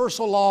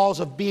universal laws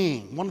of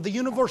being. One of the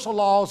universal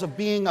laws of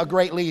being a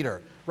great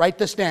leader. Write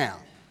this down.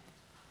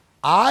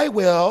 I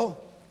will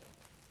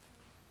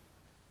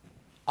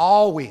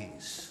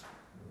always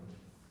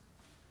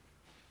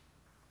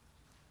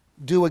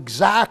do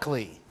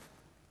exactly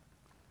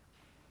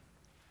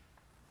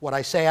what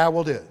I say I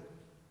will do.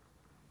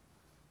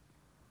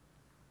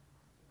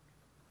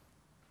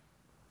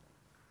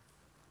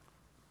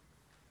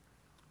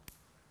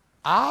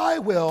 I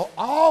will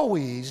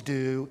always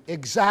do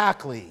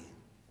exactly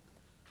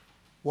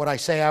what I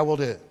say I will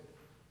do.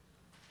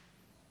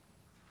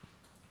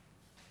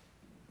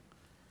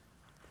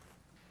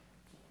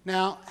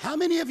 Now, how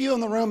many of you in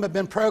the room have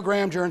been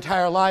programmed your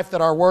entire life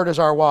that our word is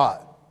our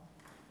what?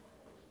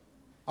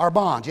 Our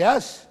bond,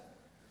 yes?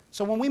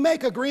 So when we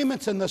make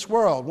agreements in this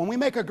world, when we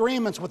make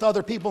agreements with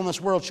other people in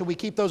this world, should we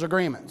keep those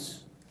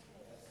agreements?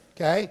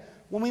 Okay?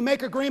 When we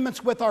make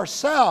agreements with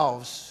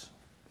ourselves,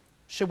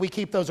 should we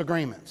keep those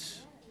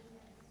agreements?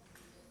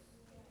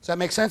 Does that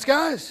make sense,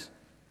 guys?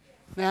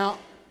 Now,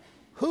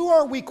 who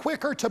are we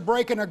quicker to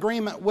break an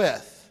agreement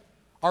with?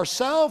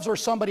 Ourselves or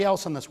somebody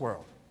else in this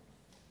world?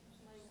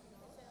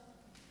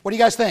 What do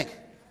you guys think?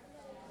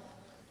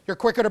 You're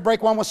quicker to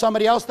break one with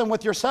somebody else than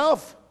with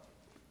yourself?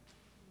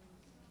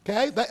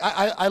 Okay,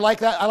 I like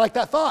that. I like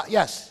that thought.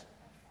 Yes,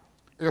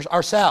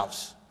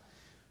 ourselves.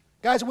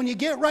 Guys, when you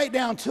get right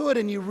down to it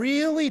and you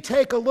really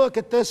take a look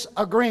at this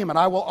agreement,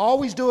 I will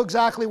always do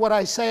exactly what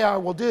I say I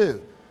will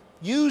do.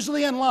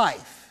 Usually in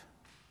life,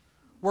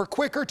 we're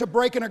quicker to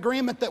break an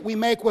agreement that we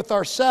make with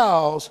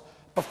ourselves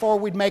before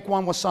we'd make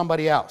one with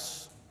somebody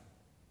else.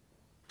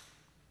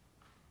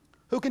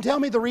 Who can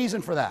tell me the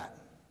reason for that?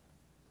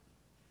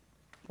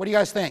 What do you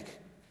guys think?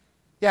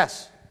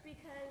 Yes?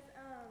 Because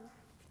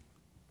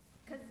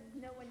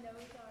no one knows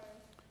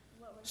what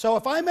we're... So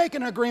if I make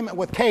an agreement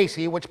with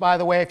Casey, which by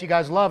the way, if you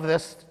guys love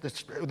this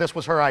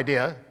was her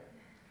idea.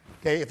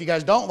 Okay, if you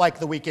guys don't like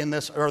the weekend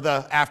or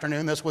the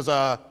afternoon, this was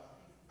her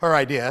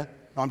idea.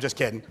 No, I'm just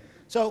kidding.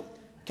 So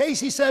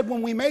Casey said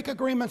when we make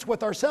agreements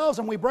with ourselves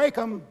and we break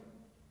them,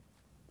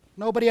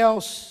 nobody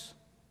else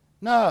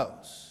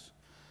knows.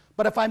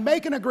 But if I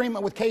make an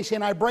agreement with Casey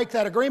and I break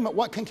that agreement,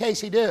 what can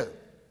Casey do?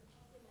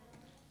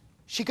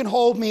 She can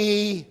hold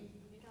me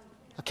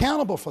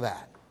accountable for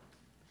that.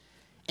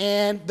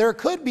 And there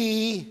could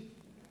be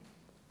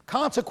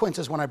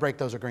consequences when I break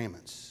those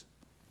agreements.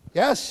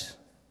 Yes?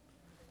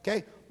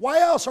 Okay. Why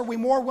else are we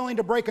more willing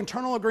to break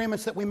internal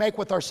agreements that we make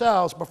with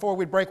ourselves before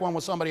we break one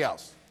with somebody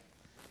else?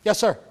 Yes,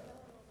 sir.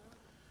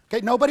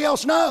 Okay, nobody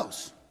else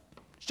knows.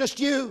 It's just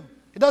you.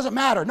 It doesn't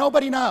matter.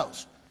 Nobody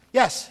knows.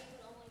 Yes?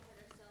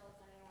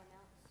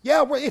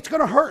 Yeah, well, it's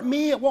going to hurt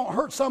me. It won't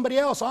hurt somebody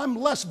else. I'm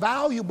less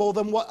valuable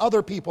than what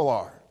other people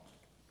are.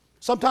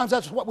 Sometimes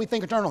that's what we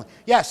think internally.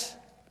 Yes?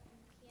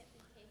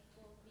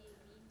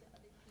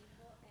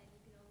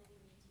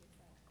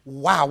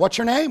 Wow, what's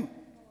your name?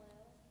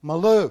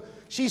 Malou.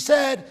 She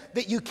said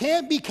that you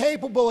can't be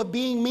capable of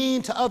being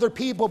mean to other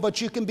people,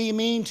 but you can be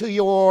mean to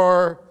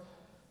yourself.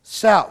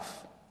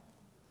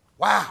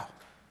 Wow.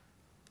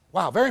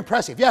 Wow, very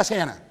impressive. Yes,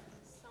 Hannah?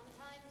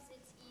 Sometimes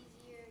it's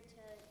easier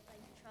to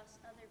trust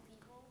other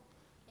people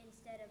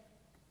instead of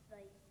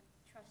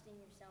trusting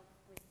yourself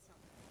with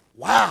something.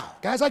 Wow.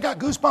 Guys, I got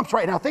goosebumps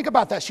right now. Think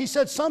about that. She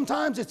said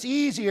sometimes it's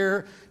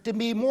easier to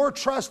be more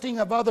trusting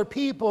of other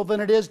people than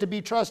it is to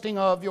be trusting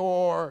of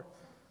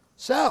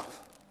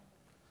yourself.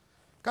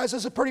 Guys,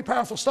 this is pretty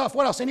powerful stuff.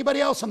 What else? Anybody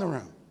else in the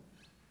room?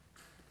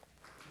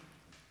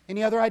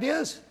 Any other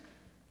ideas?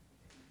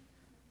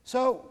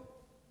 So,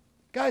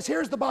 guys,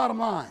 here's the bottom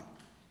line.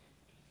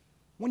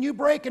 When you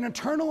break an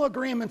internal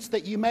agreements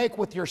that you make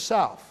with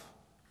yourself,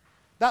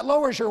 that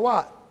lowers your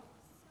what?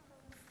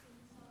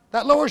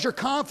 That lowers your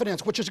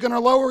confidence, which is going to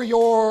lower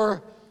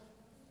your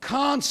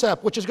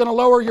concept, which is going to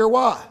lower your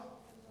what?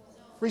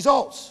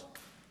 Results.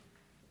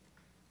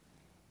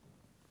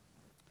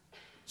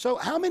 So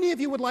how many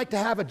of you would like to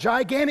have a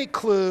gigantic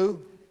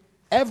clue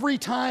every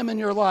time in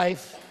your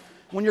life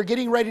when you're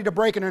getting ready to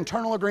break an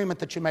internal agreement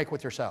that you make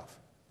with yourself?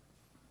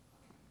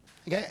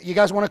 Okay, you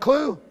guys want a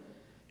clue?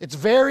 It's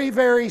very,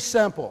 very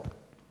simple.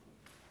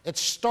 It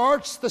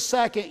starts the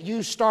second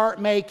you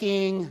start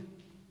making,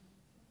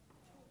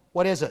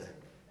 what is it?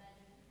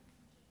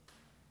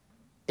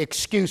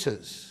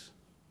 Excuses.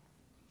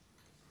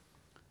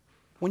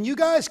 When you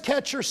guys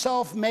catch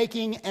yourself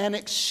making an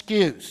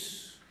excuse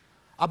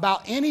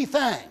about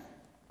anything,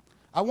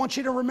 I want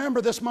you to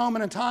remember this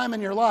moment in time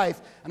in your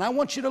life, and I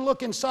want you to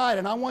look inside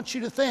and I want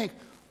you to think,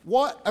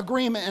 what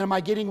agreement am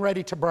I getting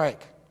ready to break?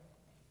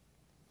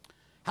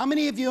 How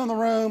many of you in the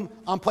room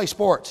play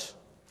sports?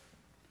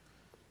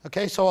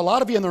 Okay, so a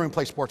lot of you in the room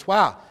play sports.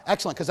 Wow,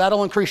 excellent, because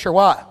that'll increase your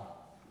what?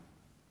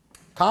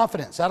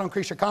 Confidence. That'll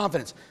increase your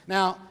confidence.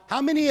 Now,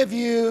 how many of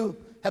you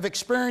have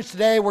experienced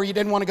today where you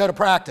didn't want to go to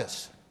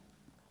practice?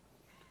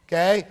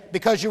 Okay,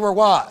 because you were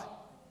what?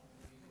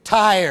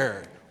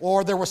 Tired,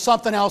 or there was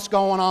something else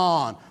going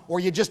on, or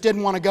you just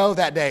didn't want to go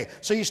that day.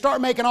 So you start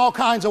making all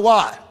kinds of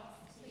what?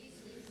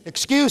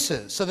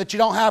 Excuses, so that you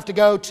don't have to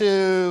go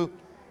to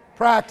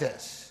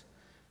practice.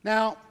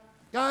 Now,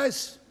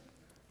 guys,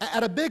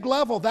 at a big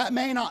level, that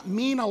may not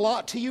mean a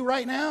lot to you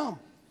right now.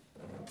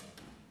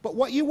 But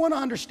what you want to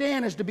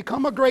understand is to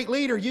become a great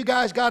leader, you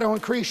guys got to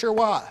increase your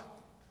what?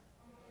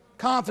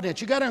 Confidence.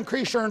 You got to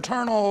increase your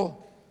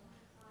internal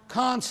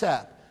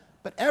concept.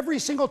 But every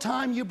single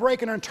time you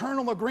break an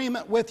internal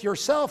agreement with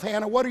yourself,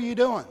 Hannah, what are you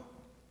doing?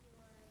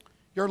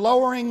 You're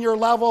lowering your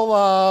level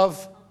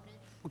of,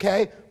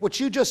 okay, what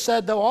you just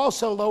said, though,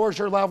 also lowers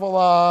your level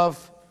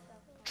of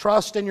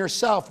trust in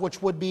yourself,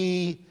 which would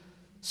be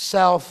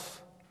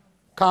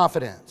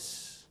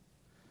self-confidence.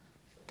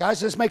 Guys,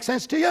 does this make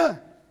sense to you?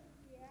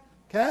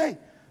 Okay?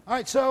 All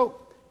right, so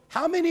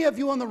how many of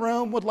you in the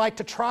room would like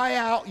to try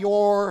out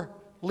your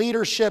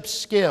leadership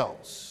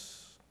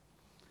skills?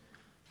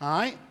 All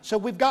right, so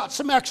we've got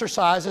some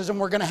exercises and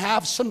we're going to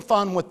have some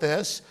fun with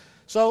this.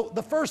 So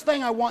the first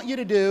thing I want you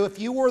to do, if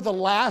you were the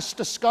last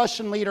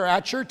discussion leader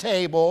at your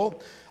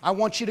table, I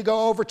want you to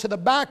go over to the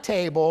back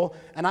table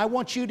and I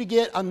want you to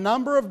get a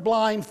number of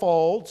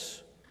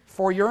blindfolds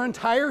for your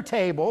entire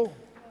table.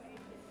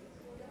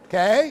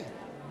 Okay?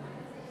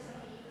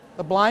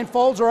 The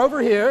blindfolds are over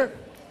here.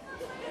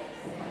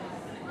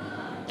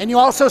 And you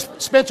also,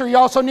 Spencer, you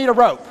also need a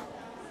rope.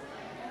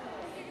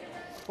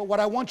 But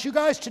what I want you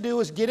guys to do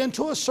is get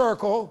into a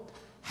circle,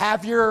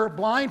 have your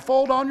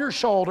blindfold on your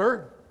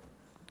shoulder.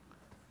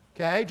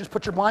 Okay, just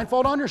put your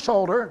blindfold on your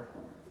shoulder.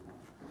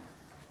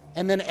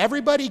 And then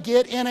everybody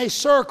get in a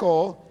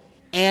circle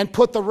and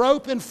put the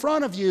rope in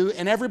front of you,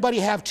 and everybody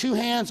have two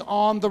hands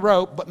on the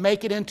rope, but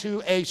make it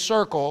into a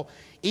circle.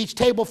 Each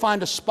table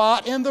find a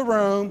spot in the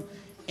room,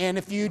 and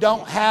if you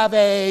don't have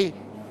a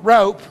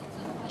rope,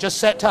 just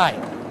sit tight.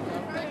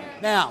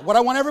 Now, what I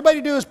want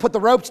everybody to do is put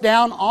the ropes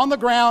down on the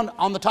ground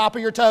on the top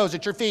of your toes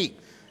at your feet,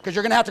 because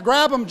you're going to have to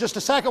grab them just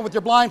a second with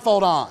your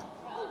blindfold on.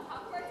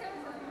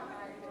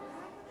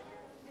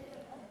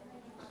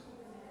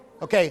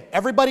 Okay,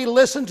 everybody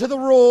listen to the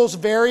rules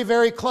very,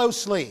 very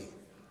closely.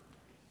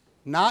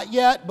 Not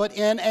yet, but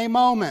in a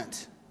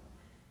moment.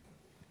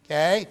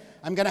 Okay,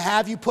 I'm going to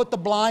have you put the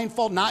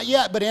blindfold, not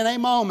yet, but in a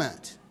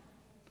moment.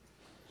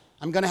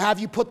 I'm going to have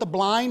you put the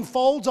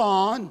blindfolds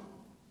on,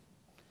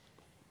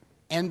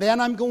 and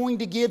then I'm going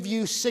to give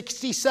you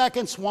 60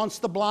 seconds once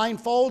the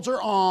blindfolds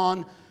are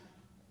on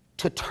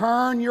to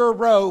turn your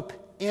rope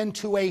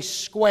into a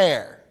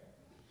square.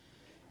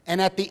 And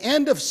at the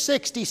end of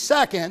 60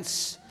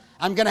 seconds,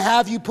 I'm going to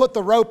have you put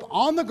the rope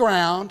on the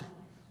ground.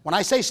 When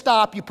I say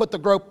stop, you put the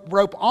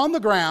rope on the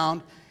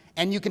ground,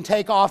 and you can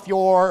take off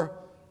your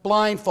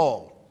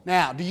blindfold.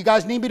 Now, do you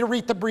guys need me to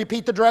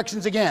repeat the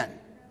directions again?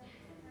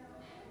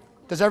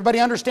 Does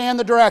everybody understand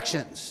the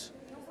directions?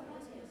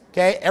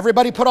 Okay,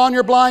 everybody put on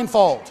your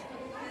blindfold.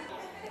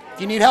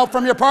 If you need help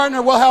from your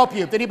partner, we'll help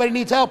you. If anybody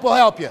needs help, we'll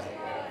help you.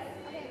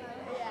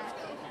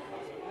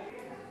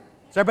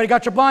 So everybody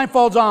got your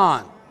blindfolds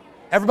on.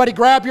 Everybody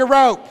grab your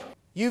rope.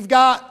 You've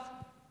got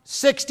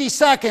 60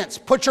 seconds.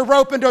 Put your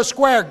rope into a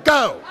square.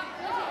 Go.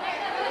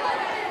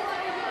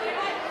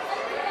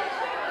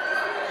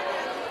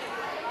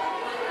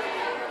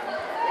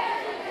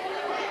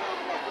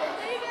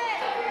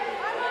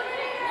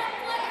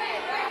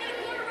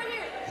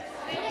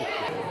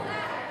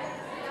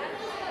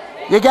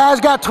 You guys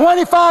got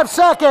 25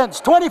 seconds.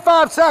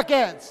 25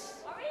 seconds.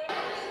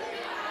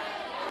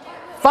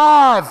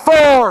 5,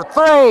 4,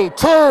 3,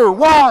 2,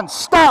 1,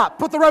 stop.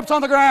 Put the ropes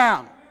on the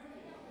ground.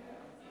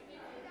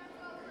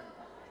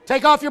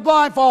 Take off your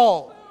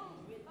blindfold.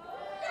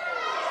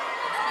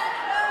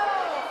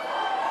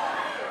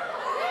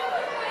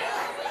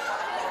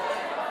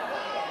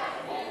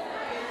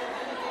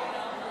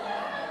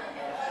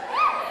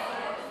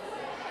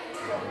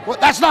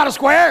 What? That's not a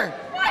square?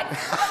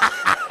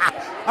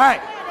 All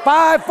right.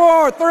 5,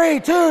 4, 3,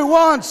 2,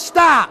 1,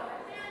 stop.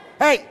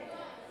 Hey,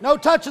 no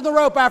touching the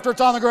rope after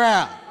it's on the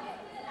ground.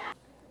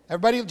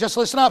 Everybody just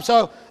listen up.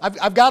 So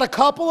I've got a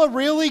couple of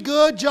really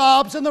good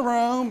jobs in the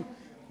room.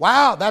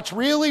 Wow, that's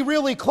really,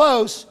 really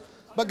close.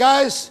 But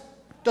guys,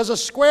 does a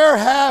square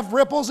have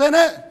ripples in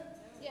it?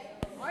 Yeah.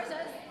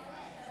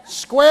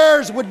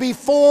 Squares would be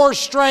 4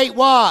 straight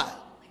what?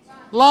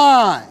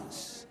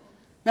 Lines.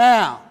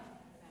 Now,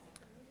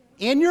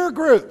 in your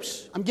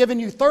groups, I'm giving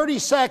you 30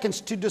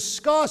 seconds to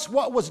discuss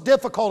what was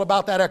difficult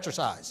about that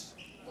exercise.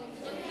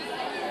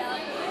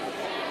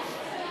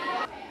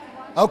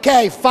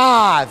 Okay,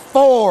 5,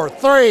 4,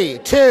 3,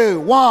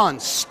 2, 1,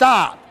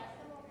 stop.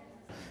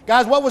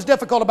 Guys, what was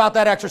difficult about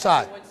that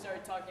exercise?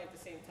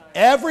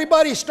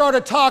 Everybody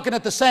started talking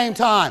at the same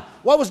time.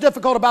 What was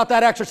difficult about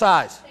that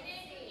exercise?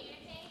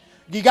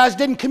 You guys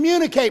didn't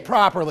communicate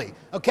properly,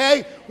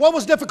 okay? What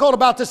was difficult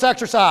about this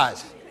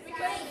exercise?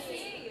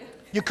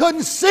 You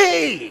couldn't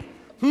see.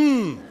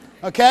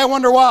 Okay, I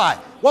wonder why.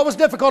 What was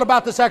difficult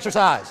about this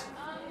exercise?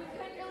 We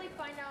couldn't really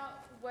find out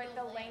what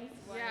the length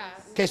was.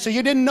 Okay, so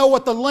you didn't know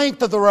what the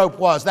length of the rope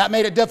was. That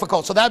made it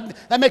difficult. So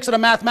that makes it a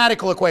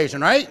mathematical equation,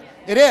 right?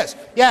 It is.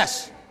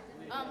 Yes?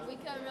 We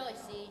couldn't really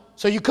see.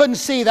 So you couldn't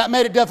see. That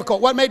made it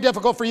difficult. What made it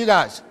difficult for you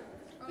guys?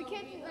 We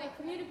can't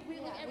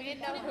communicate. We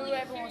didn't know who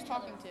everyone was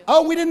talking to.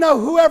 Oh, we didn't know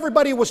who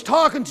everybody was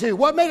talking to.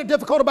 What made it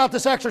difficult about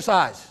this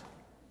exercise?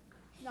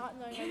 Not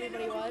knowing where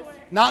everybody was.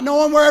 Not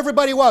knowing where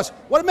everybody was.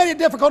 What made it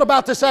difficult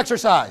about this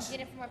exercise?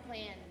 Get it from our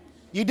plan.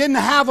 You didn't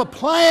have a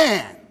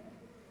plan.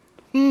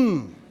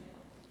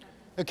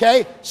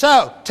 Okay,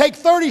 so take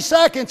 30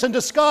 seconds and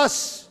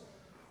discuss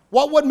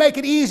what would make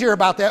it easier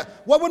about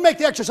that. What would make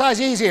the exercise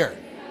easier?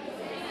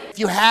 If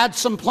you had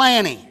some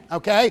planning,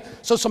 okay?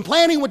 So some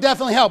planning would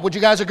definitely help. Would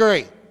you guys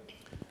agree?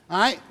 All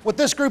right, with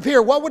this group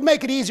here, what would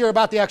make it easier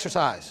about the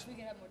exercise? We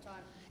can have more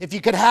time. If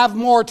you could have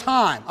more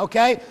time,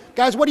 okay?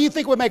 Guys, what do you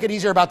think would make it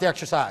easier about the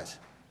exercise?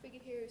 We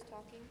could hear who's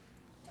talking.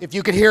 If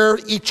you could hear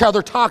each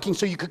other talking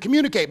so you could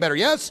communicate better,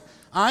 yes?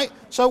 All right,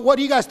 so what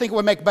do you guys think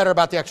would make it better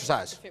about the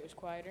exercise? If it was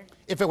quieter.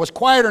 If it was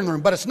quieter in the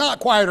room, but it's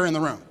not quieter in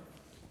the room.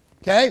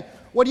 Okay?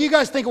 What do you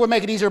guys think would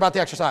make it easier about the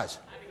exercise?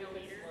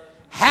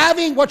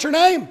 Having, what's your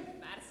name?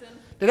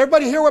 Did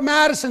everybody hear what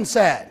Madison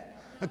said?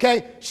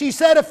 Okay, she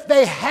said if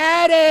they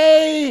had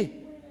a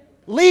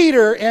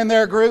leader in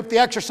their group, the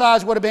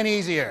exercise would have been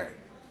easier.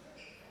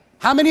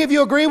 How many of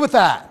you agree with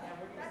that?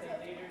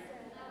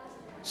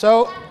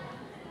 So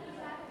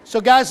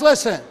guys,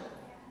 listen.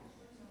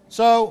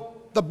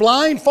 So the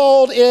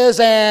blindfold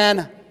is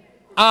an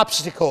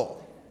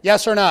obstacle.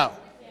 Yes or no?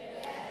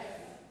 Yes.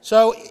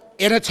 So,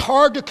 and it's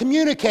hard to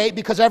communicate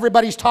because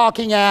everybody's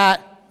talking at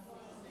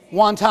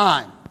one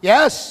time.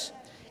 Yes?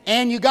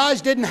 And you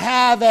guys didn't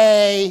have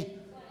a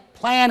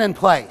plan in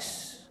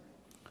place.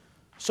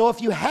 So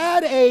if you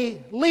had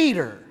a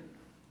leader,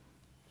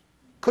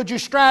 could you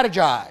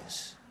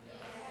strategize?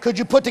 Could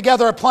you put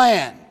together a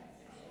plan?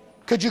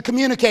 Could you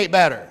communicate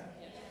better?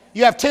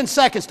 You have 10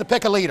 seconds to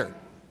pick a leader.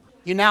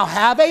 You now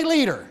have a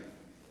leader.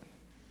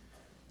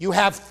 You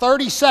have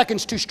 30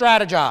 seconds to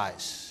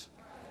strategize.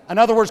 In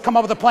other words, come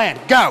up with a plan.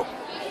 Go.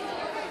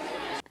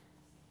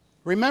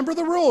 Remember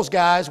the rules,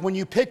 guys. When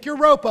you pick your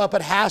rope up,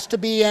 it has to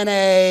be in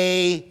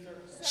a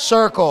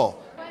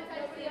circle.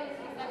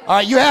 All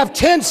right, you have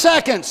 10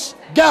 seconds.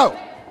 Go.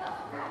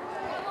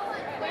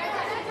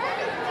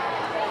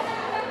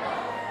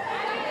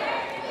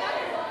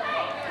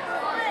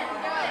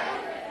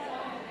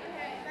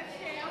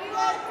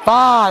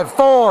 Five,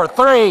 four,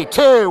 three,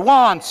 two,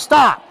 one,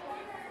 stop.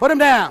 Put him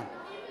down.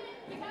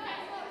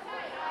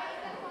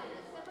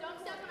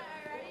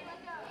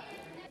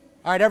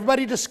 All right,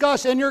 everybody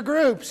discuss in your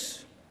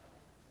groups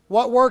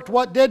what worked,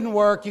 what didn't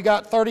work. You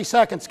got 30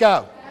 seconds.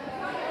 Go.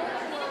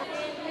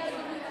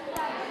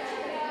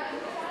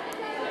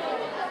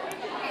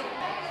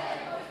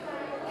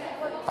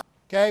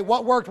 Okay,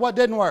 what worked, what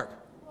didn't work?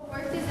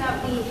 What worked is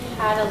that we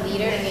had a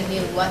leader and we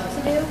knew what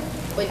to do.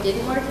 What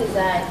didn't work is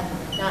that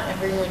not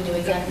everyone knew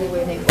exactly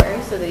where they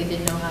were, so they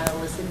didn't know how to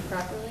listen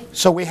properly.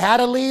 So we had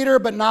a leader,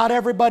 but not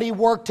everybody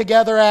worked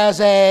together as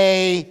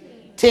a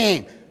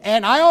team.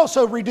 And I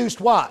also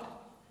reduced what?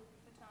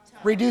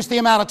 Reduced the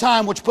amount of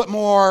time, which put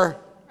more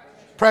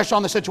pressure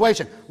on the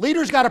situation.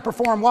 Leaders got to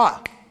perform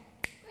what?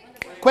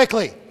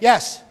 Quickly.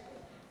 Yes.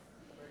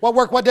 What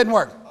worked, what didn't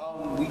work?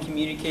 We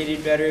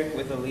communicated better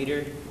with a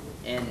leader,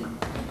 and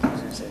I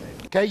was gonna say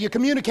that. Okay, you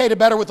communicated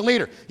better with the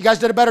leader. You guys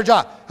did a better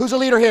job. Who's a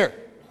leader here?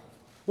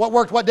 What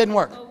worked, what didn't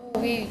work?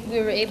 We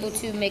were able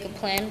to make a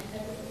plan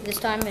this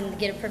time and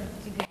get a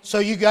perfect. So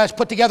you guys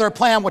put together a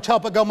plan which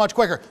helped it go much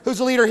quicker. Who's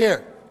the leader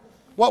here?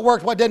 What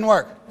worked, what didn't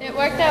work? It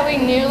worked that we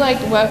knew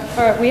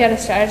we had a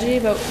strategy,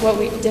 but what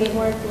we didn't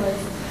work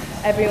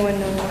was everyone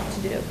knowing what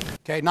to do.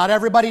 Okay, not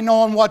everybody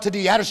knowing what to do.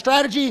 You had a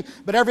strategy,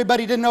 but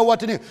everybody didn't know what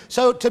to do.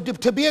 So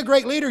to be a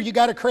great leader, you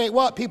got to create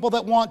what? People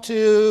that want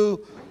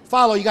to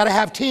follow. You got to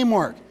have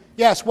teamwork.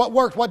 Yes, what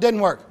worked, what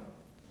didn't work?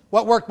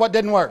 What worked, what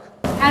didn't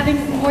work?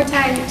 Having more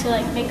time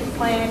to make a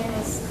plan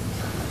was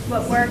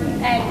what worked,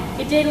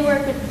 and it didn't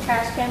work with the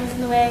trash cans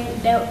in the way,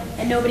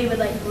 and nobody would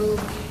move.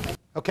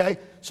 Okay,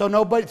 so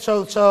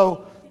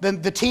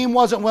then the team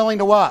wasn't willing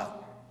to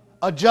what?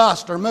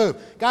 Adjust or move.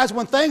 Guys,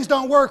 when things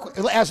don't work,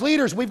 as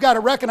leaders, we've got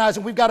to recognize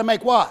and we've got to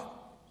make what?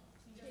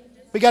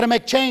 We got to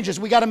make changes,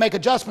 we got to make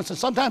adjustments, and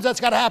sometimes that's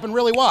got to happen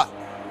really what?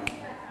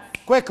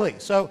 Quickly.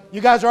 So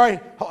you guys are already,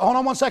 hold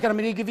on one second, I'm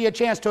going to give you a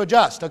chance to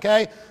adjust,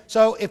 okay?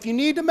 So if you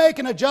need to make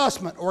an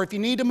adjustment or if you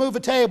need to move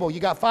a table, you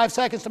got 5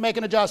 seconds to make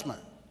an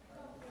adjustment.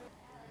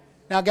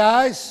 Now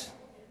guys,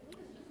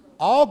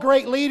 all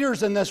great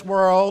leaders in this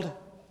world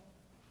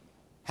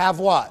have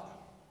what?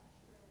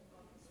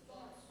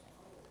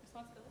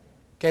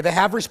 Okay, they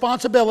have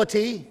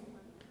responsibility,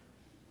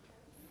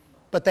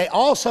 but they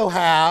also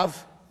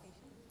have,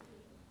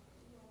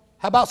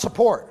 how about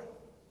support?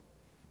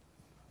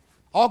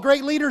 All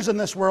great leaders in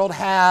this world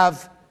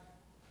have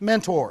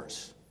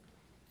mentors.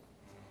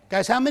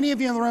 Guys, how many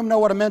of you in the room know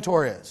what a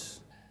mentor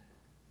is?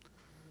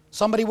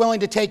 Somebody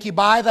willing to take you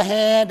by the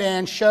hand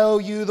and show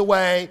you the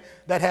way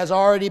that has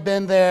already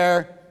been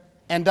there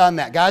and done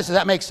that. Guys, does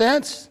that make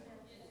sense?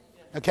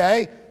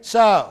 Okay,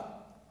 so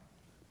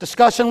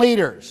discussion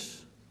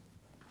leaders,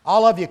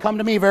 all of you come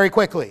to me very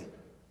quickly.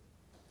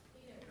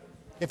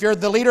 If you're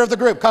the leader of the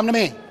group, come to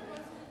me.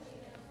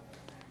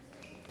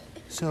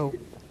 So,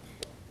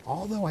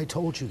 although I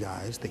told you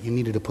guys that you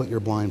needed to put your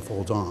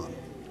blindfolds on,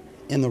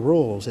 in the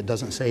rules it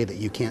doesn't say that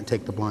you can't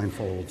take the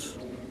blindfolds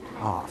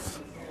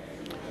off.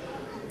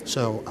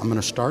 So I'm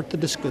going to start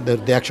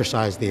the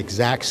exercise the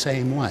exact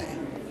same way,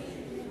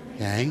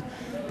 okay?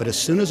 But as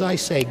soon as I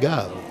say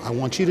go, I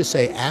want you to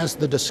say, as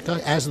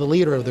the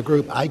leader of the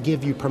group, I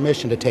give you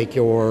permission to take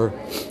your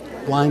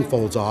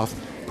blindfolds off,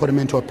 put them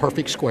into a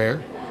perfect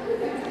square,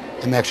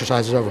 and the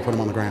exercise is over, put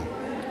them on the ground.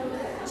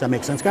 Does that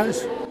make sense,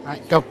 guys? All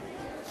right, go.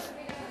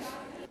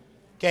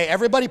 Okay,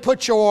 everybody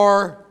put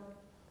your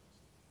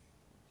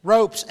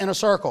ropes in a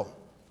circle.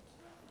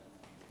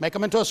 Make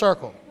them into a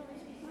circle.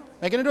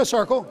 Make it into a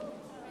circle.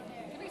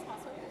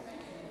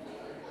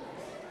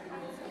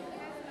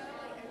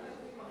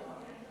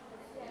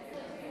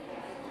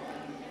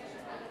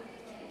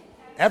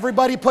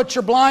 Everybody put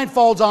your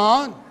blindfolds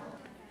on.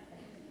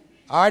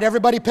 All right,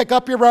 everybody pick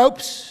up your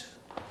ropes.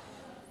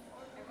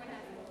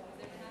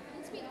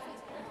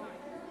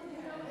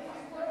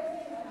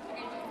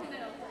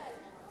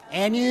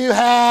 And you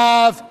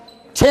have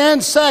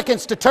 10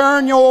 seconds to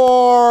turn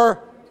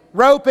your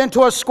rope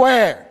into a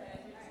square.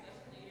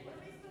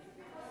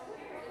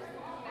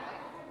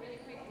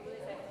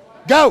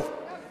 Go.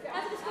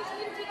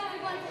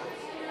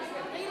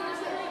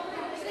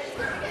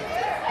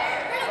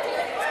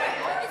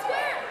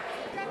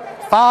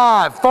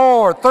 5,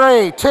 4,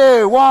 3,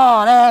 2,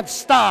 1, and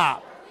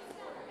stop.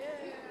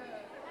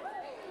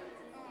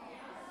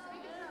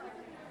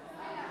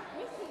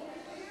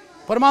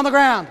 Put them on the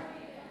ground.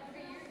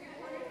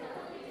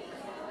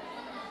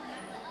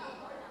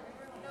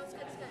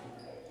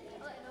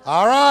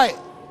 All right.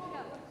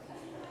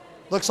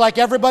 Looks like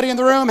everybody in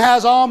the room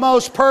has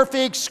almost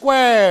perfect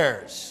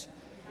squares.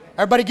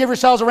 Everybody give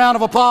yourselves a round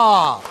of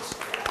applause.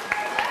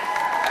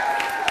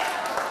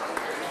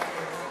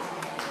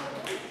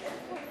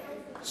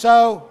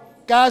 So,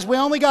 guys, we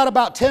only got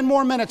about 10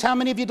 more minutes. How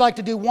many of you'd like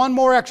to do one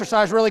more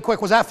exercise really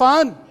quick? Was that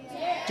fun?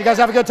 Yeah. Did you guys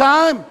have a good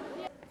time?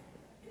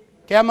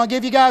 Okay, I'm going to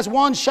give you guys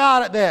one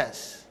shot at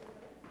this.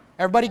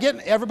 Everybody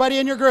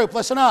in your group,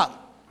 listen up.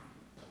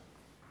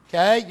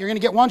 Okay, you're going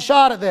to get one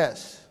shot at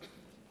this.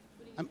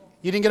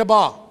 You didn't get a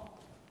ball.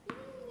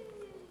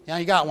 Yeah,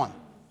 you got one.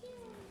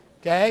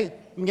 Okay,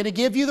 I'm going to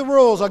give you the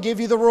rules. I'll give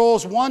you the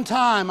rules one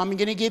time. I'm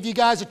going to give you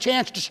guys a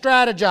chance to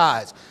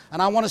strategize.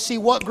 And I want to see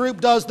what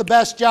group does the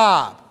best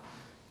job.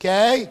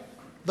 Okay?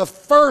 The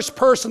first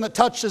person that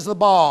touches the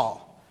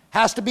ball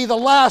has to be the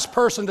last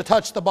person to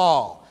touch the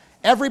ball.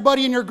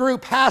 Everybody in your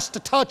group has to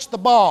touch the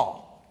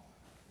ball.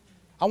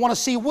 I want to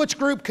see which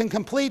group can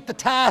complete the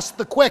task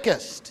the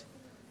quickest.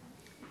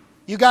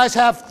 You guys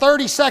have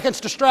 30 seconds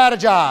to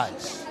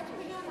strategize.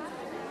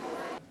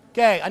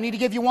 Okay, I need to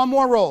give you one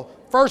more rule.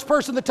 First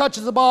person that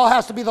touches the ball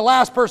has to be the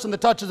last person that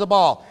touches the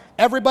ball.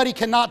 Everybody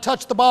cannot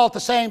touch the ball at the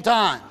same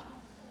time.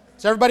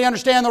 Does everybody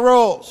understand the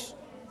rules?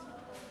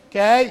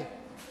 Okay?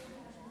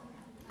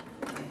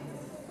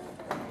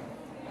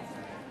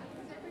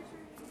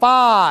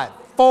 5,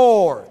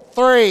 4,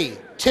 3,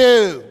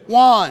 2,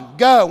 1,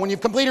 go. When you've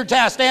completed your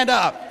task, stand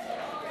up.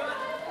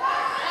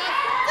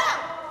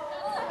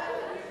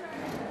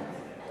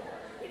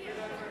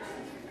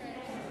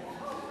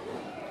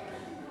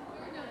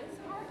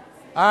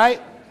 All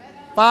right.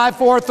 5,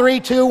 4, 3,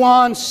 2,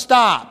 1,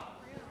 stop.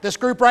 This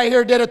group right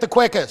here did it the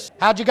quickest.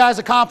 How'd you guys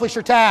accomplish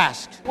your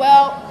task?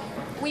 Well,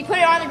 we put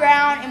it on the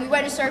ground and we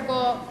went in a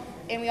circle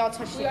and we all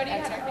touched it. We already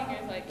had our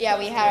fingers Yeah,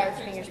 we had our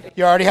fingers.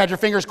 You already had your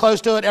fingers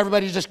close to it.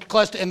 Everybody just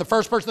close to it. And the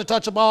first person to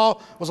touch the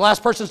ball was the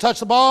last person to touch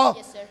the ball?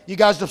 Yes, sir. You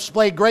guys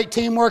displayed great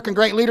teamwork and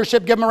great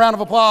leadership. Give them a round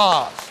of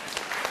applause.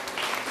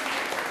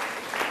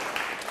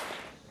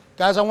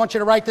 Guys, I want you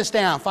to write this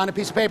down. Find a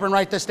piece of paper and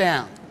write this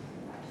down.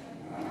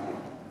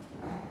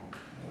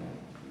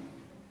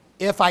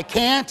 If I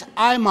can't,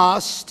 I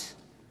must.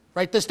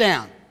 Write this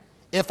down.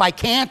 If I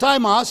can't, I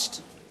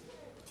must.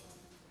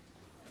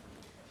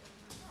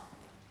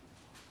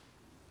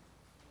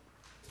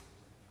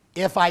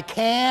 If I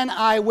can,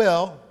 I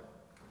will.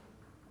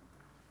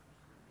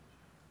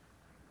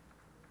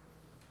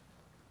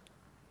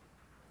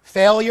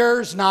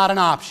 Failure's not an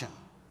option.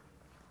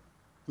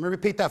 Let me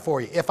repeat that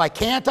for you. If I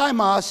can't, I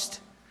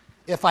must.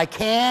 If I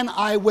can,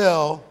 I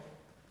will.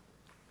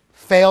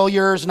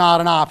 Failure's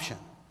not an option.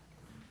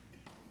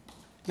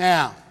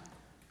 Now,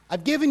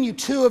 I've given you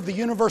two of the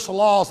universal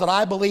laws that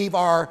I believe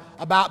are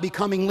about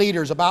becoming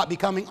leaders, about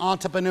becoming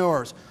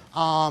entrepreneurs,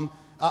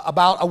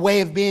 about a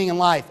way of being in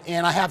life.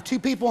 And I have two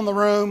people in the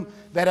room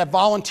that have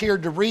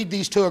volunteered to read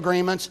these two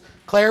agreements.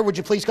 Claire, would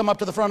you please come up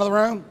to the front of the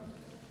room?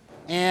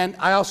 And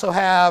I also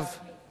have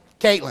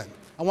Caitlin.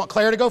 I want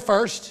Claire to go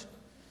first.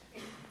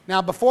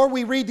 Now, before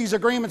we read these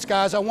agreements,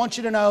 guys, I want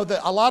you to know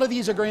that a lot of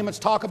these agreements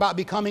talk about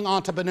becoming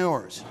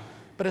entrepreneurs.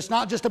 But it's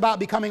not just about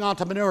becoming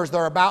entrepreneurs.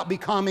 They're about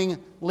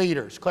becoming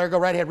leaders. Claire, go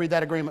right ahead. Read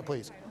that agreement,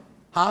 please.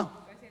 Huh?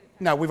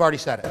 No, we've already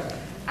said it.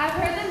 I've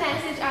heard the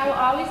message, I will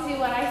always do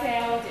what I say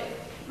I will do.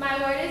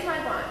 My word is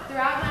my bond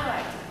throughout my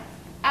lifetime.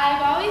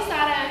 I've always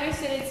thought I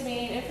understood its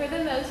meaning, and for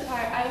the most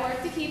part, I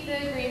work to keep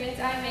the agreements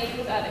I make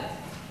with others.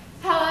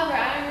 However,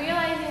 I am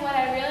realizing what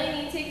I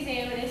really need to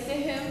examine is to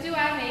whom do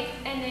I make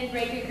and then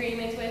break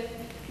agreements with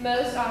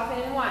most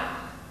often and why.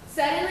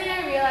 Suddenly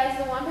I realize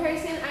the one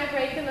person I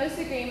break the most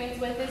agreements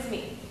with is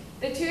me.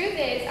 The truth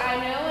is, I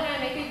know when I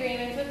make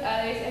agreements with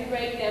others and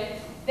break them,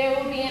 there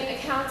will be an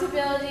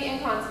accountability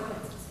and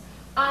consequences.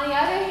 On the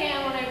other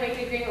hand, when I break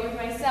agreement with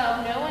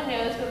myself, no one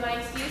knows, but my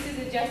excuse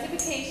is a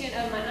justification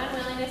of my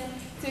unwillingness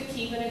to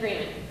keep an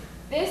agreement.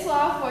 This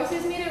law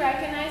forces me to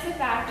recognize the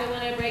fact that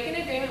when I break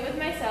an agreement with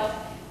myself,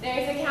 there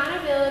is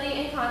accountability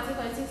and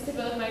consequences to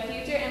both my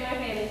future and my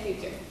family's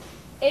future.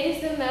 It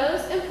is the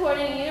most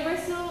important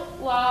universal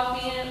law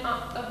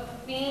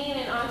of being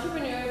an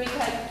entrepreneur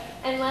because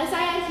unless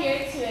I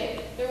adhere to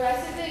it, the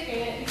rest of the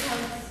agreement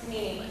becomes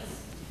meaningless.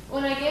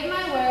 When I give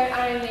my word,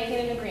 I am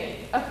making an agreement,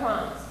 a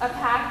promise, a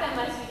pact that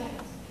must be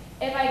kept.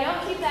 If I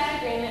don't keep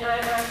that agreement, I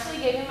am actually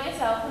giving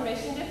myself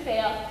permission to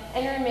fail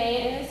and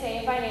remain in the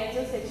same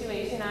financial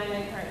situation I'm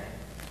in currently.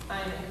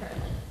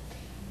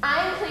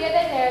 I am clear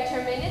that there are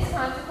tremendous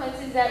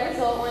consequences that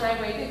result when I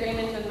break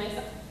agreements with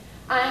myself.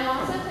 I am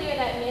also clear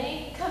that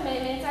many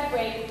commitments I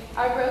break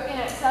are broken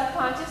at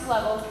subconscious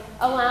levels,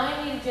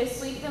 allowing me to just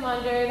sweep them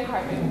under the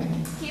carpet.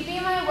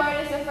 Keeping my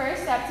word is the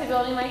first step to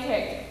building my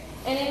character,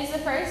 and it is the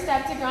first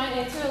step to growing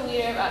into a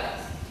leader of others.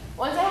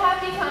 Once I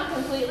have become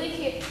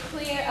completely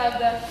clear of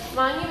the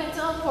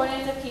monumental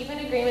importance of keeping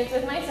agreements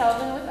with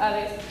myself and with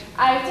others,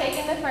 I have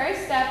taken the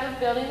first step of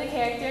building the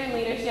character and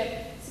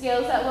leadership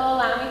skills that will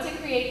allow me to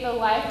create the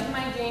life of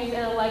my dreams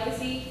and a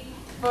legacy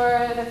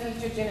for the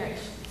future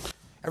generations.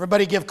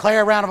 Everybody give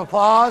Claire a round of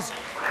applause.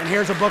 And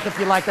here's a book if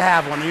you'd like to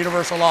have one, The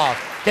Universal Laws.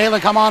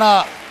 Caitlin, come on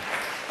up.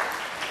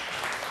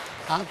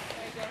 Huh?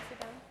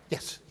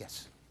 Yes,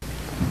 yes.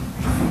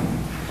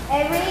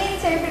 Every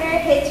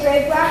interpreter hits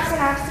roadblocks and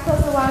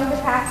obstacles along the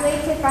pathway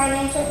to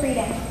financial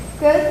freedom.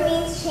 Growth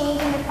means change,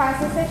 and the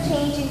process of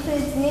change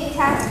includes new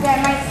tasks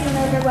that might seem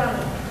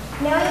overwhelming.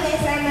 Knowing this,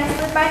 I must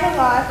live by the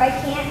law. If I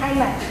can't, I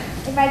must.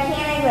 If I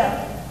can, I will.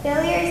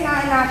 Failure is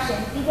not an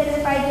option, because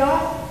if I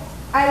don't,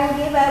 I will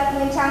give up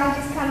when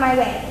challenges come my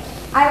way.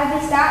 I will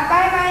be stopped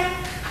by my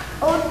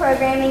old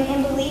programming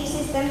and belief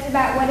systems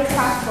about what is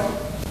possible.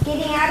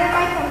 Getting out of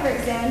my comfort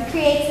zone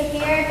creates a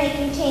fear of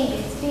making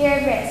changes, fear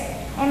of risk,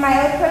 and my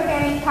old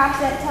programming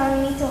pops up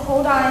telling me to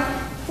hold on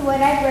to what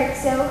I've worked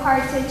so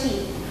hard to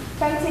achieve.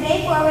 From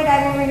today forward,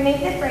 I will remove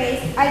the phrase,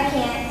 I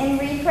can't, and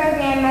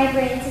reprogram my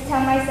brain to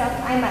tell myself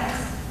I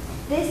must.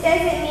 This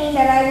doesn't mean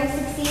that I will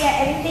succeed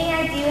at everything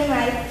I do in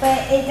life, but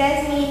it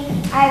does mean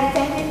I have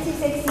attempted to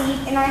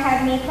succeed and I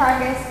have made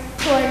progress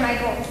toward my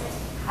goals.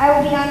 I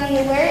will be on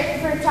the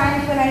alert for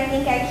times when I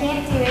think I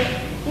can't do it,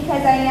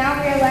 because I now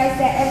realize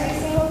that every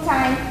single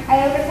time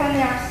I overcome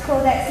an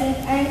obstacle that seems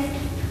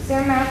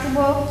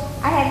unsurmountable,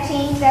 I have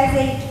changed as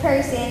a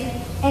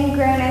person and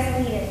grown as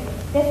a leader.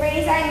 The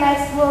phrase I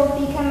must will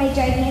become a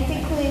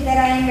gigantic clue that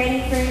I am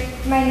ready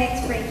for my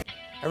next break.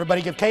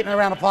 Everybody give Caitlin a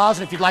round of applause,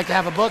 and if you'd like to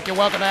have a book, you're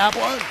welcome to have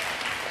one.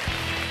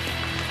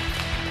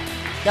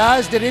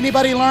 Guys, did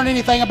anybody learn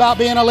anything about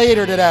being a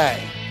leader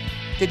today?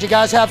 Did you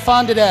guys have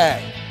fun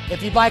today?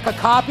 If you'd like a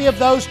copy of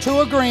those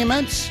 2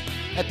 agreements,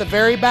 at the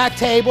very back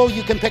table,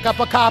 you can pick up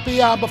a copy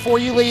before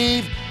you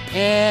leave,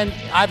 and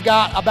I've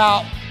got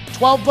about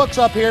 12 books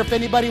up here if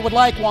anybody would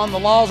like one. The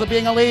Laws of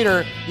Being a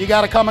Leader. You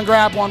got to come and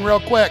grab one real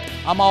quick.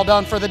 I'm all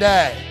done for the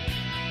day.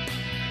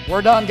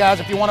 We're done, guys.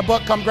 If you want a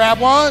book, come grab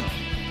one.